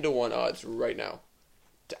 10-1 odds right now.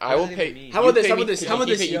 I will does that pay. even mean? How about this? pay How me- about this? How about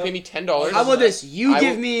this? You pay me $10. How about this? You I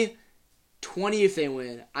give will- me 20 if they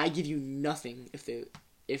win. I give you nothing if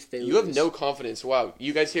if they You lose. have no confidence. Wow.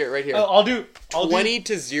 You guys hear it right here. I'll do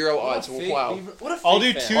 20-0 odds. Wow. What a fake I'll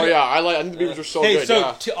do fan. two. Oh yeah, I think the Beavers are so Hey, good. so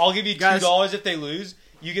Yeah. I'll give you Guys- $2 if they lose.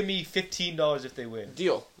 You give me $15 if they win.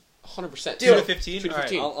 Deal. 100%. 2 to 15. 2 to All right.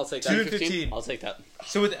 15. I'll take 2 that. to 15. I'll take that.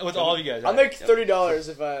 So with all of you guys. I'll make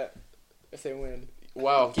 $30 if they win.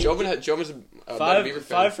 Wow. Jovin's a better Beaver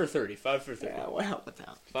fan. 5 for 30. 5 for 30. Yeah, wow, what the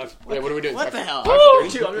hell? 5. Yeah, what are we doing? What 5 the for- hell? 5 for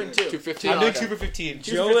 30? 2, I'm doing 2. 215. I'm doing 2 for 15.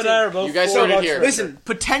 Joe and I are both. You guys heard it here. Listen,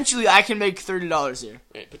 potentially I can make $30 here.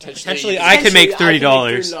 Yeah, potentially. Potentially, I can make $30.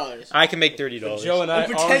 $30. I can make $30. Joe and I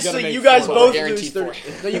And are gonna potentially make you guys $4. both Guaranteed lose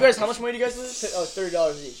 30. No, you guys, how much money do you guys lose? Oh,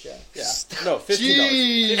 $30 each, yeah. Yeah. No,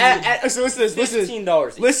 $15. So listen to this, listen.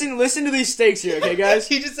 $15. Listen to these stakes here, okay, guys?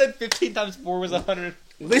 He just said 15 times 4 was 100.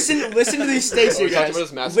 Listen to these stakes here, We talked guys. about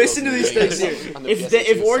this massive Listen to opening these thing stakes here. on the If PSAT,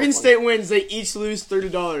 if it's Oregon so State wins, they each lose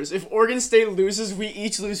 $30. If Oregon State loses, we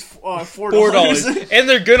each lose $4. $4. And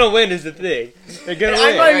they're gonna win is the thing. They're gonna I'm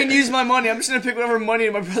win. not even gonna use my money. I'm just gonna pick whatever money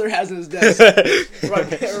my brother has in his desk, or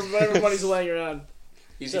whatever money's laying around.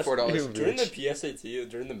 Easy $4. During the PSAT,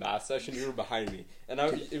 during the math session, you were behind me, and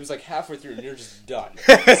it was like halfway through, and you were just done.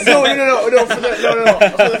 No. For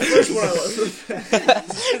the first one, I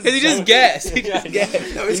was. He just guessed. He just Yeah,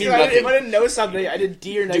 guessed. No, it's if I didn't know something, I did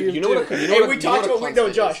D or negative you know what 2. a- you know Hey, what a- we you talked know what a about. Wait, no,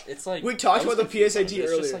 constant Josh. It's like We talked about the PSAT It's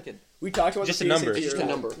just earlier. like a, We talked about Just the a number. PSAT Just a earlier.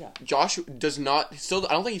 number. Yeah. Josh does not. Still,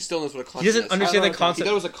 I don't think he still knows what a constant He doesn't is. understand the He concept.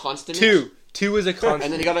 thought it was a constant. 2 is a constant.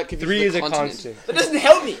 And then he got confused 3 with is a continent. constant. That doesn't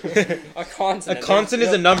help me. a constant. A constant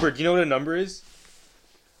is a number. Do you know what a number is?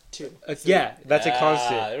 2. Yeah, that's a Yeah,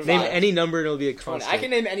 constant. there's Name five. any number and it'll be a constant. I can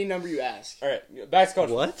name any number you ask. All right, back to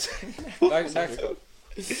college. What? Back to college.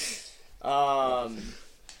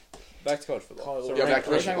 Back to college football. College- So Yeah, Rank- back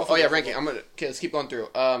to rank- football. Oh yeah, ranking. I'm gonna. Okay, let's keep going through.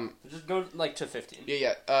 just go like to 15.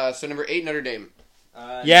 Yeah. So number 8, Notre Dame.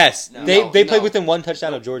 Yes, No. they No. played within one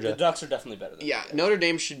touchdown of The Georgia. Ducks are definitely better than Yeah, Notre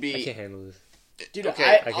Dame should I be. can't handle this. Dude,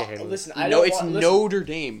 Okay, I can't handle listen. No, I don't it's listen, Notre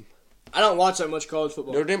Dame. I don't watch that much college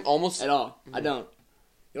football Notre Dame almost. at all. I don't.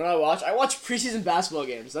 You know what I watch? I watch preseason basketball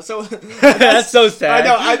games. That's so. That's so sad.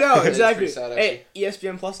 I know, That is exactly. pretty sad, Hey,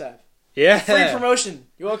 ESPN Plus app. Yeah. Free promotion.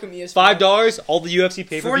 You're welcome, ESPN. $5, all the UFC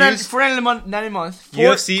pay per views, $4.99 a month.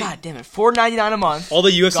 UFC. God damn it. $4.99 a month. all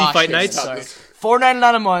the UFC Gosh, fight it's nights, sorry.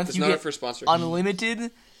 $4.99 a month. It's You not our get first sponsor.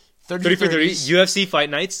 unlimited 30 30 for 30, 30s. UFC fight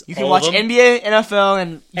nights, You can all watch of them, NBA, NFL,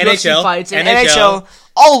 and NHL, UFC fights and NHL, NHL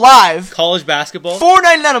all live. college basketball.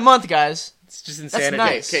 $4.99 a month, guys. It's just insanity.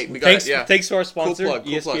 nice. Okay, we got Thanks, it. Yeah. thanks to our sponsor, plug,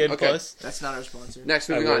 cool plug. ESPN Okay. Plus. That's not our sponsor. Next,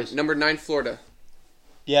 I moving on. wish. Number 9, Florida.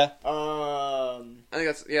 Yeah. I think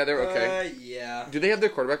that's. Yeah, they're okay. yeah. Do they have their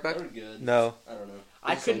quarterback back? They're good. No. I don't know.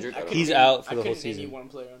 I He's couldn't. injured, I I don't couldn't He's name- out for I the whole couldn't name season. you one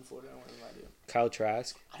player on Florida. I wouldn't lie to you. Kyle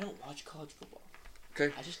Trask. I don't watch college football.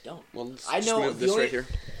 Okay. I just don't. Well, let's I just know move the this only- right here.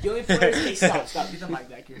 The only players. Hey, stop. Get the mic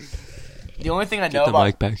back here. The only thing I know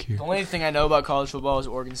about back here. the only thing I know about college football is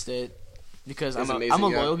Oregon State because That's I'm amazing, a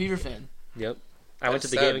yeah. loyal Beaver fan. Yep. I went to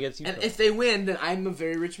That's the sad. game against Utah. And if they win, then I'm a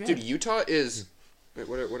very rich man. Dude, Utah is. Wait,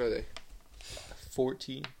 what are they?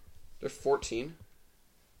 14. They're 14.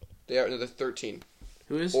 They're 13.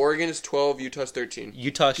 Who is? Oregon is 12. Utah's 13.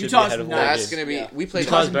 Utah should Utah's be ahead of nice. Oregon. That's gonna be. Yeah. We played.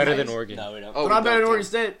 Utah's Utah's better nice. than Oregon. No, we don't. Oh, But I'm we better than don't. Oregon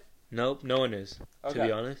State. Nope, no one is. To Okay.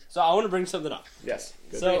 be honest. So I want to bring something up. Yes.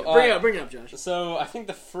 Good. So Bring it up, Josh. So I think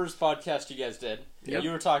the first podcast you guys did, Yep.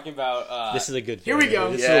 you were talking about This is a good. Here we fan.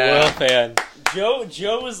 go. This Yeah. is a loyal fan.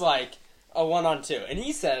 Joe was like a 1-on-2, and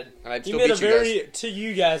he said I'd he still made a beat you very to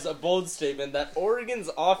you guys a bold statement that Oregon's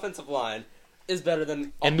offensive line is better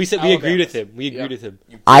than And we said we agreed with Alabama's. him. We agreed Yeah. with him.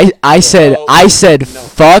 I said No.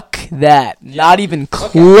 fuck that. Not even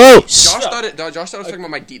close. Josh thought it was talking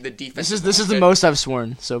about the defense. This is the most I've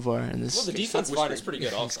sworn so far in this. Well, the defensive line is pretty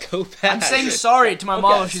good also. Go back. I'm saying sorry to my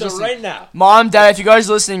mom Okay, if she's so listening. right now, Mom, Dad, if you guys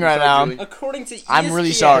are listening right Sorry, now, Julie. according to ESPN, I'm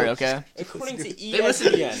really sorry. Okay. According to ESPN, They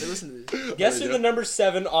listen to this. guess who the number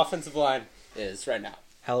 7 offensive line is right now?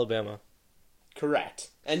 Alabama. Correct.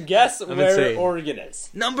 And guess I'm where insane. Oregon is?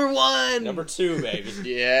 Number 1. Number 2, baby.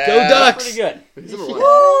 Yeah. Go Ducks. Pretty good. He's number 1.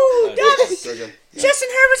 Woo, Guys. Georgia. Justin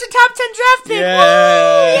Herbert's a top 10 draft pick.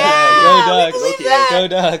 Yeah. yeah, Go we Ducks. believe that. Go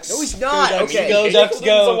Ducks. No, he's not. Ducks. Okay. Go Ducks. It's a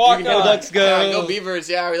Go. walk-on. Go Ducks. Go Go. Beavers.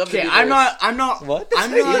 Yeah, we love the Okay, Beavers. I'm not. What?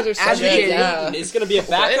 I'm Beavers not are such a- advocating. yeah. It's going to be a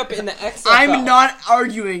backup in the XFL. I'm not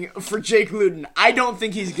arguing for Jake Luton. I don't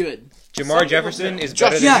think he's good. Jamar Jefferson is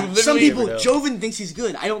Josh, better Yeah, than some you people. never know. Joven thinks he's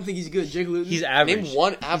good. I don't think he's good. Jake Luton. He's average. Name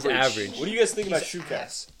one average. He's average. What do you guys think about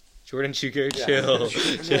Shoecast? Jordan Schuker, Yeah. chill.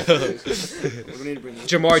 We need to bring this.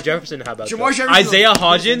 Jamar Jefferson, how about Jamar that? Jefferson- Isaiah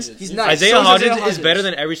Hodgins. He's nice. Isaiah So is Hodgins Isaiah is better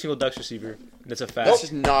than every single Ducks receiver. That's a fact. That's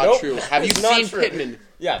just not Nope. true. Have you It's not seen true. Pittman?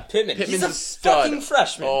 Yeah, Pittman. Pittman's He's a a stud. fucking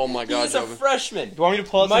freshman. Oh my God, He's a Jovan. freshman. Do you want me to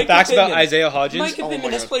pull up some Micah facts about Pittman. Isaiah Hodgins? Micah Oh my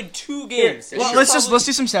Pittman has God. played 2 games. Here, Well, sure. let's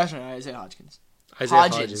do some stats on Isaiah Hodgins. Isaiah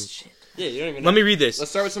Hodgins. Hodgins. Shit. Yeah, you don't even know. Let me read this.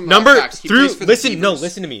 Let's start with some Number facts. He through plays for the listen Beavers.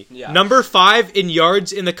 listen to me. Yeah. Number 5 in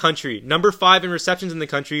yards in the country. Number 5 in receptions in the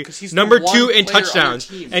country. 'Cause he's the Number one 2 in player on touchdowns.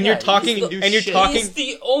 their team. And Yeah, you're talking he can do and you're shit. talking. He's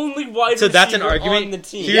the only wide So that's an receiver argument? on the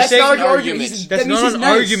team. So you're That's saying not an an argument. argument. That's That means not he's an nice.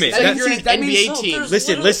 argument. That That's- means You're he's- an that means- NBA No, team. there's Listen,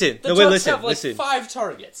 literally- listen. The No, wait, Ducks listen, have like listen. 5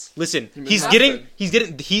 targets. Listen, been he's nothing. getting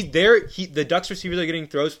the Ducks receivers are getting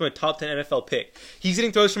throws from a top 10 NFL pick. He's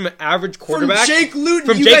getting throws from an average From quarterback. Jake Luton,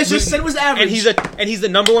 From you Jake guys just Luton. said was average. And he's the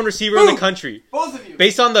number 1 receiver in the Who? country. Both of you.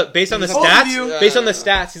 Based on the Both of you. stats, based on the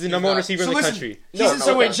stats, he's the number 1 not. receiver So in the listen,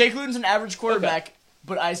 country. Wait, Jake Luton's an average quarterback,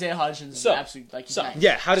 but Isaiah Hodgins is So- absolute like he's so- nice.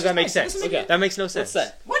 Yeah, how does that make sense? listen to me. That makes no sense. Let's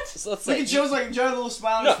say. What? So let's Look say. at Joe's like Joe, a little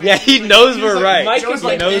smile. on No. his face. Yeah, he knows we're like- right. Micah Joe's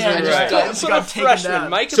like, knows man, we're I right. just Put got a taken freshman, down.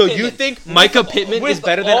 Micah So Pittman. you think Micah Pittman with is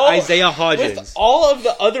better than all- Isaiah With Hodgins? all of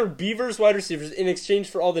the other Beavers wide receivers in exchange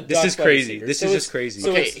for all the This Ducks is wide crazy. receivers. This So is it's- just crazy. so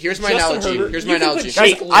Okay, it's here's my Justin analogy. Herbert. Here's You my can put analogy. Guys,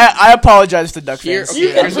 Jake Luton. I apologize to Duck Here, fans. okay, You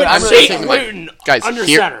can here's put what I'm Jake saying. Luton Guys, under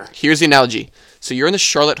here, center. here's the analogy. So you're in the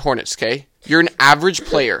Charlotte Hornets, okay? You're an average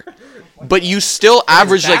player, but you still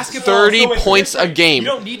average like 30 points a game. You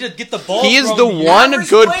don't need to get the ball. He is from the you. one Average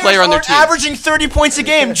good players player on their aren't team. averaging 30 points a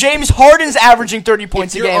game. James Harden's averaging 30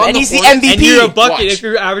 points a you're game, on and the he's the Hornets MVP. And you're a bucket Watch. if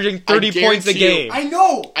you're averaging 30 points a guarantee you. game. I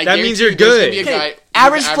know. I That means guarantee you're you there's gonna good. be a Okay, guy who's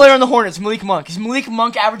average an player on the Hornets, Malik Monk. Is Malik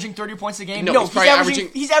Monk averaging 30 points a game? No, No, he's he's probably averaging.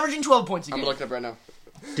 averaging- He's averaging 12 points a I'm game. gonna look it up right now.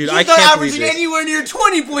 Dude, He's I not can't believe averaging this. anywhere near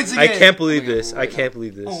 20 points a I game. can't believe this. I can't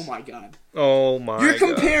believe this. Oh my god. Oh my You're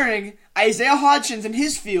God. comparing Isaiah Hodgins and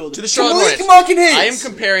his field To the Charlotte Malik Hornets. Monk and his. I am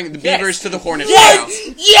comparing the Beavers to the Hornets Yes! right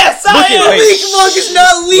now. Yes! Look at- wait. Malik Monk is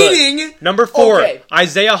not leading. Number 4, Okay.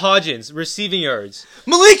 Isaiah Hodgins, receiving yards.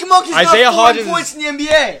 Malik Monk has Isaiah got 40 Hodgins- points in the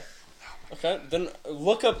NBA. Okay, then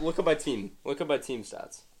look up by team. Look up by team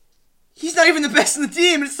stats. He's not even the best in the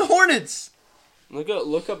team. It's the Hornets.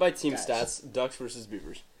 Look up by team Guys. stats. Ducks versus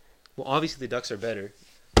Beavers. Well, obviously the Ducks are better.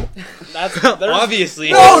 There's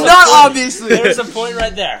Obviously. No, not obviously. There's a point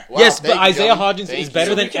right there. Wow, Yes, but thank you, Isaiah Jovan. Hodgins Thank is you.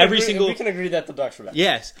 better So than we can every agree, single. We can agree that the Ducks are better.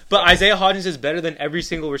 Yes, but Isaiah Hodgins is better than every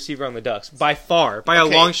single receiver on the Ducks by far, by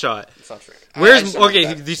Okay. a long shot. It's not true. Where's I just don't okay?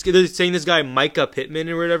 like that. They're saying this guy Micah Pittman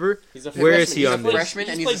or whatever. He's a Where freshman. is he He's on a this? freshman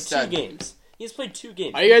and he's a played stud. 2 games. He's played 2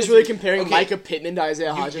 games. Are you guys really comparing Okay. Micah Pittman to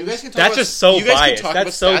Isaiah Hodgins? You guys can talk That's about, just so you guys can biased. talk That's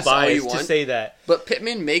about so stats all you biased to want, say that. But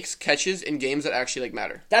Pittman makes catches in games that actually like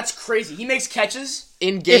matter. That's crazy. He makes catches.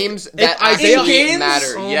 In games if that Isaiah- actually In games?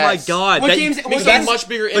 matter. Oh yes. my God! What that- games? Makes What a games? much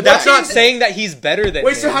bigger But that's impact. not saying that he's better than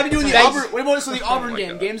Wait, him. so how did you do in the Thanks. Auburn? What about the Auburn my game?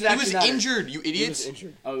 God. Games that He actually was matter. injured, you He was idiots.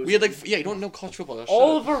 injured. Oh, We had like, yeah, you don't know college football. Shut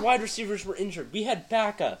All up. of our wide receivers were injured. We had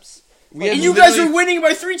backups. We had and you guys literally- are winning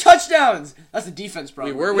by 3 touchdowns. That's the defense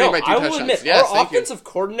problem. We were No, winning by 2 I will touchdowns. admit, Yes, our thank you. offensive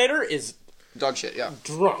coordinator is Dog shit, yeah.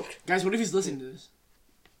 drunk. Guys, what if he's listening to this?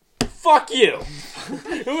 Fuck you.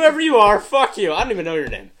 Whoever you are, fuck you. I don't even know your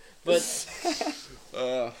name. But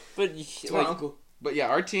It's my uncle. But yeah,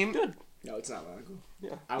 our team. Good. No, it's not my uncle.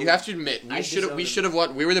 Yeah. You have to admit, I we should have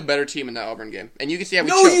won. We were the better team in that Auburn game, and you can see how we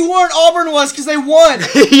No, choked. you weren't. Auburn was because they won.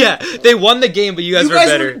 Yeah, they won the game, but you guys You were guys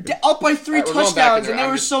better. were up by 3 Alright, we're going back in touchdowns, there. and they I'm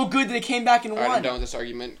were just- so good that they came back and All right, I'm won. done with this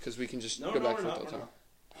argument because we can just go back and forth all the time.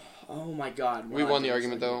 Oh my god. We won the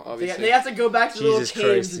argument though, obviously. They have to go back to the little Jesus caves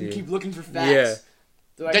Christ, and dude. keep looking for facts. Yeah.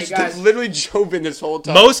 They're like, That's, hey, that's guys, literally Jobin this whole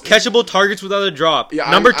time. Most catchable targets without a drop. Yeah,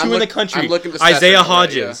 Number I'm 2 in the look- country. I'm looking at the stats Isaiah right now,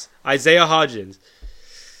 Hodgins. Isaiah Hodgins.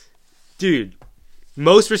 Dude.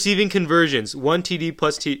 Most receiving conversions. 1 TD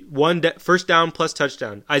plus first down plus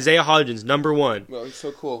touchdown. Isaiah Hodgins, number 1. Well, he's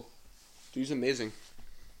so cool. Dude, he's amazing.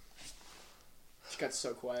 He got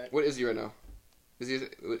so quiet. What is he right now? What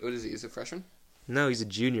is he? Is he a freshman? No, he's a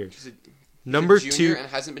junior. He's a Number junior 2. and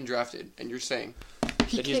hasn't been drafted. And you're saying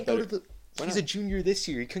He that he's can't go to better. the. He's a junior this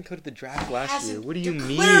year. He couldn't go to the draft last year. Hasn't What do you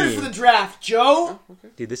declared mean? for the draft, Joe.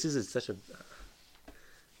 Dude, this is such a. Oh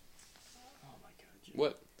my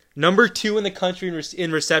god. Number what? 2 in the country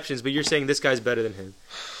in receptions, but you're saying this guy's better than him.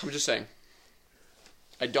 I'm just saying.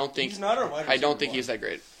 I don't think. He's not our wide I don't receiver think one. he's that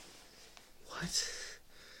great. What?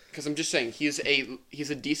 Because I'm just saying he's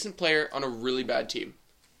a decent player on a really bad team.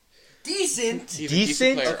 Decent. He's a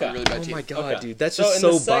decent player on a really bad Oh team. my god, Okay. dude, that's So just in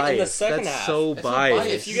so the sec- in the biased. second That's half- so That's not biased.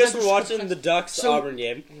 biased. If you guys were watching the Ducks So- Auburn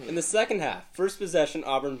game, in the second half, first possession,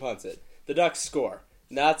 Auburn punts it. The Ducks score.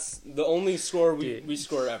 That's the only score we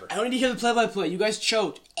score ever. I don't need to hear the play-by-play. You guys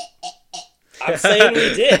choked. I'm saying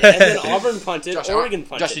we did, and then Auburn punted, Josh, Oregon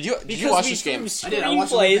punted. Josh, did you Because watch we this game? threw I screen did. I watched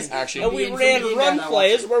the whole plays, thing. Actually. and we From ran the game run I watched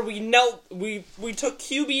plays it. where we knelt. We took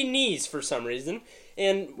QB knees for some reason,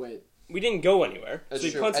 and Wait. we didn't go anywhere. That's so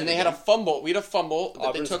we true. punted And they again. had a fumble. We had a fumble that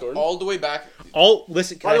Auburn they took scored. all the way back.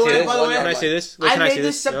 Listen, By the way, Can I say this? Wait, I can I made say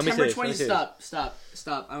this Let me say September this, let me 20th. say this.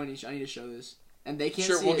 Stop. I need to show this. And they can't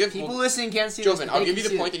Sure, see we'll it. give- People we'll- listening can't see Joven, this. I'll give you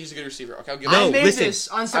the point that he's a good receiver. Okay, I'll give you No, I made listen. this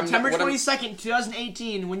on September what I'm- 22nd,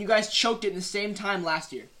 2018, when you guys choked it in the same time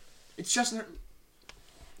last year. It's just...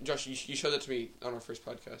 Josh, you showed that to me on our first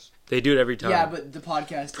podcast. They do it every time. Yeah, but the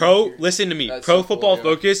podcast... Listen to me. That's Pro so cool, Football yeah.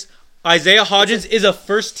 Focus. Isaiah Hodgins is a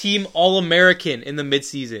first-team All-American in the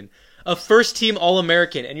midseason. A first-team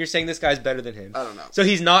All-American, and you're saying this guy's better than him. I don't know. So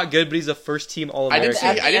he's not good, but he's a first-team All-American.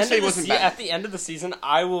 I didn't say he wasn't bad. At the end of the season,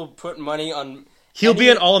 I will put money on... He'll be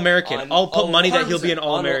an All-American. I'll put money that he'll be an 100%.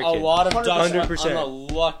 All-American. On a lot of Ducks, 100%.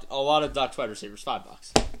 on a lot of Ducks wide receivers, $5.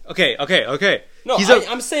 Okay. No, He's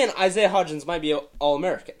I'm saying Isaiah Hodgins might be an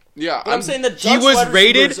All-American. Yeah, But I'm saying the Ducks He was wide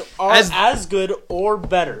rated receivers are as- as good or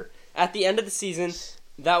better at the end of the season.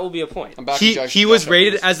 That will be a point. I'm back to Josh. he was Josh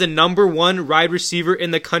rated Evans. as the number 1 wide receiver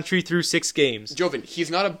in the country through 6 games. Joven,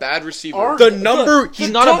 he's not a bad receiver.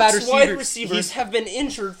 He's not a bad Ducks receiver. wide receivers have been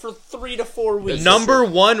injured for 3 to 4 weeks. Number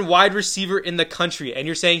 1 wide receiver in the country, and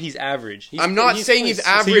you're saying he's average. I'm not saying he's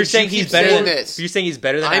average. So you're saying You he's keep better saying than this. You're saying he's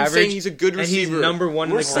better than I'm average. saying he's a good and he's receiver. number 1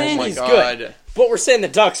 in We're the country. saying my he's God. good, but we're saying the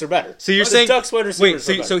Ducks are better. So you're Or saying the Ducks wide receivers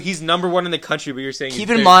are better. so he's number 1 in the country, but you're saying Keep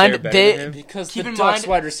he's in mind, they're better they- than him? because Keep the in Ducks mind,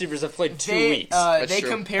 wide receivers have played 2 weeks. That's They true.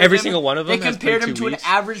 compared Every him, single one of them They has compared played him 2 to an weeks.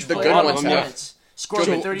 average The player good on ones, yeah. minutes. Scored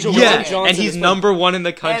Jo- for 30 Jo- points a Yeah, game. and he's number 1 in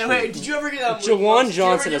the country. And wait, did you ever get Jawan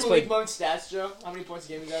Johnson has played- Monk stats, Joe? How many points a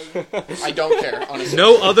game you guys? I don't care, honestly.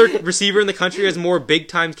 No other receiver in the country has more big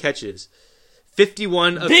time catches.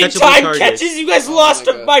 51 of Big catchable time targets. catches. You guys Oh lost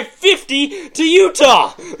my God. by 50 to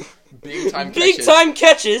Utah. Big time Big catches. time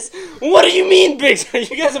catches. What do you mean big time?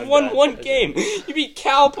 You guys have won 1 game. You beat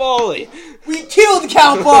Cal Poly. We killed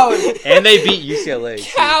Cal Poly! And they beat UCLA. too.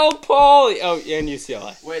 Cal Poly. Oh, yeah, and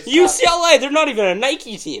UCLA. Wait, stop. UCLA. They're not even a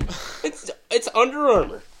Nike team. It's Under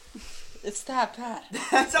Armour. It's that bad.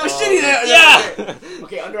 That's how shitty they are. Yeah.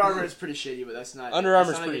 Okay, Under Armour is pretty shitty, but that's not. Under that's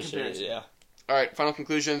Armour's not a pretty good shitty. comparison. Yeah. All right, final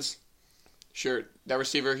conclusions. Sure, that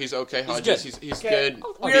receiver, he's okay. Hodges, good. he's Okay, good.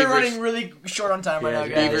 We Beavers- are running really short on time right now, Yeah,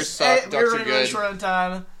 guys. Beavers suck, Hey, Ducks we're are running really good. short on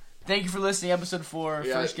time. Thank you for listening, episode 4.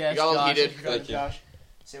 Yeah, First guest, got all Josh. heated. Thank you for coming, Thank you. Josh.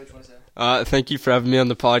 Say what you want to say. Thank you for having me on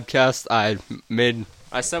the podcast. I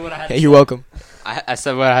said what I had. Hey, you're welcome. I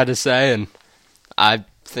said what I had to say, and I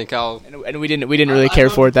think I'll. And we didn't really care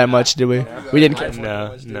for it that much, did we? We didn't care for it that No,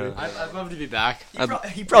 much, did no. we? I'd love to be back.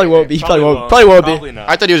 He probably won't be. He probably won't be. Probably not.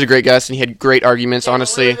 I thought he was a great guest, and he had great arguments,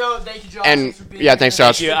 honestly. Really, though, thank you, Josh. And Thanks for being yeah, here. thanks,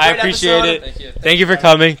 Josh. It was a I great appreciate episode. it. Thank you for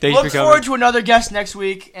coming. Thank you Look for forward coming. to another guest next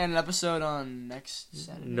week and an episode on next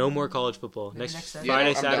Saturday. No more college football. Maybe Next next Saturday.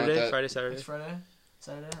 Friday, Yeah, I'm down with Saturday. that. Friday, Saturday. Next Friday?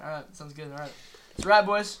 Saturday? Alright, sounds good. Alright. It's a wrap,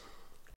 boys.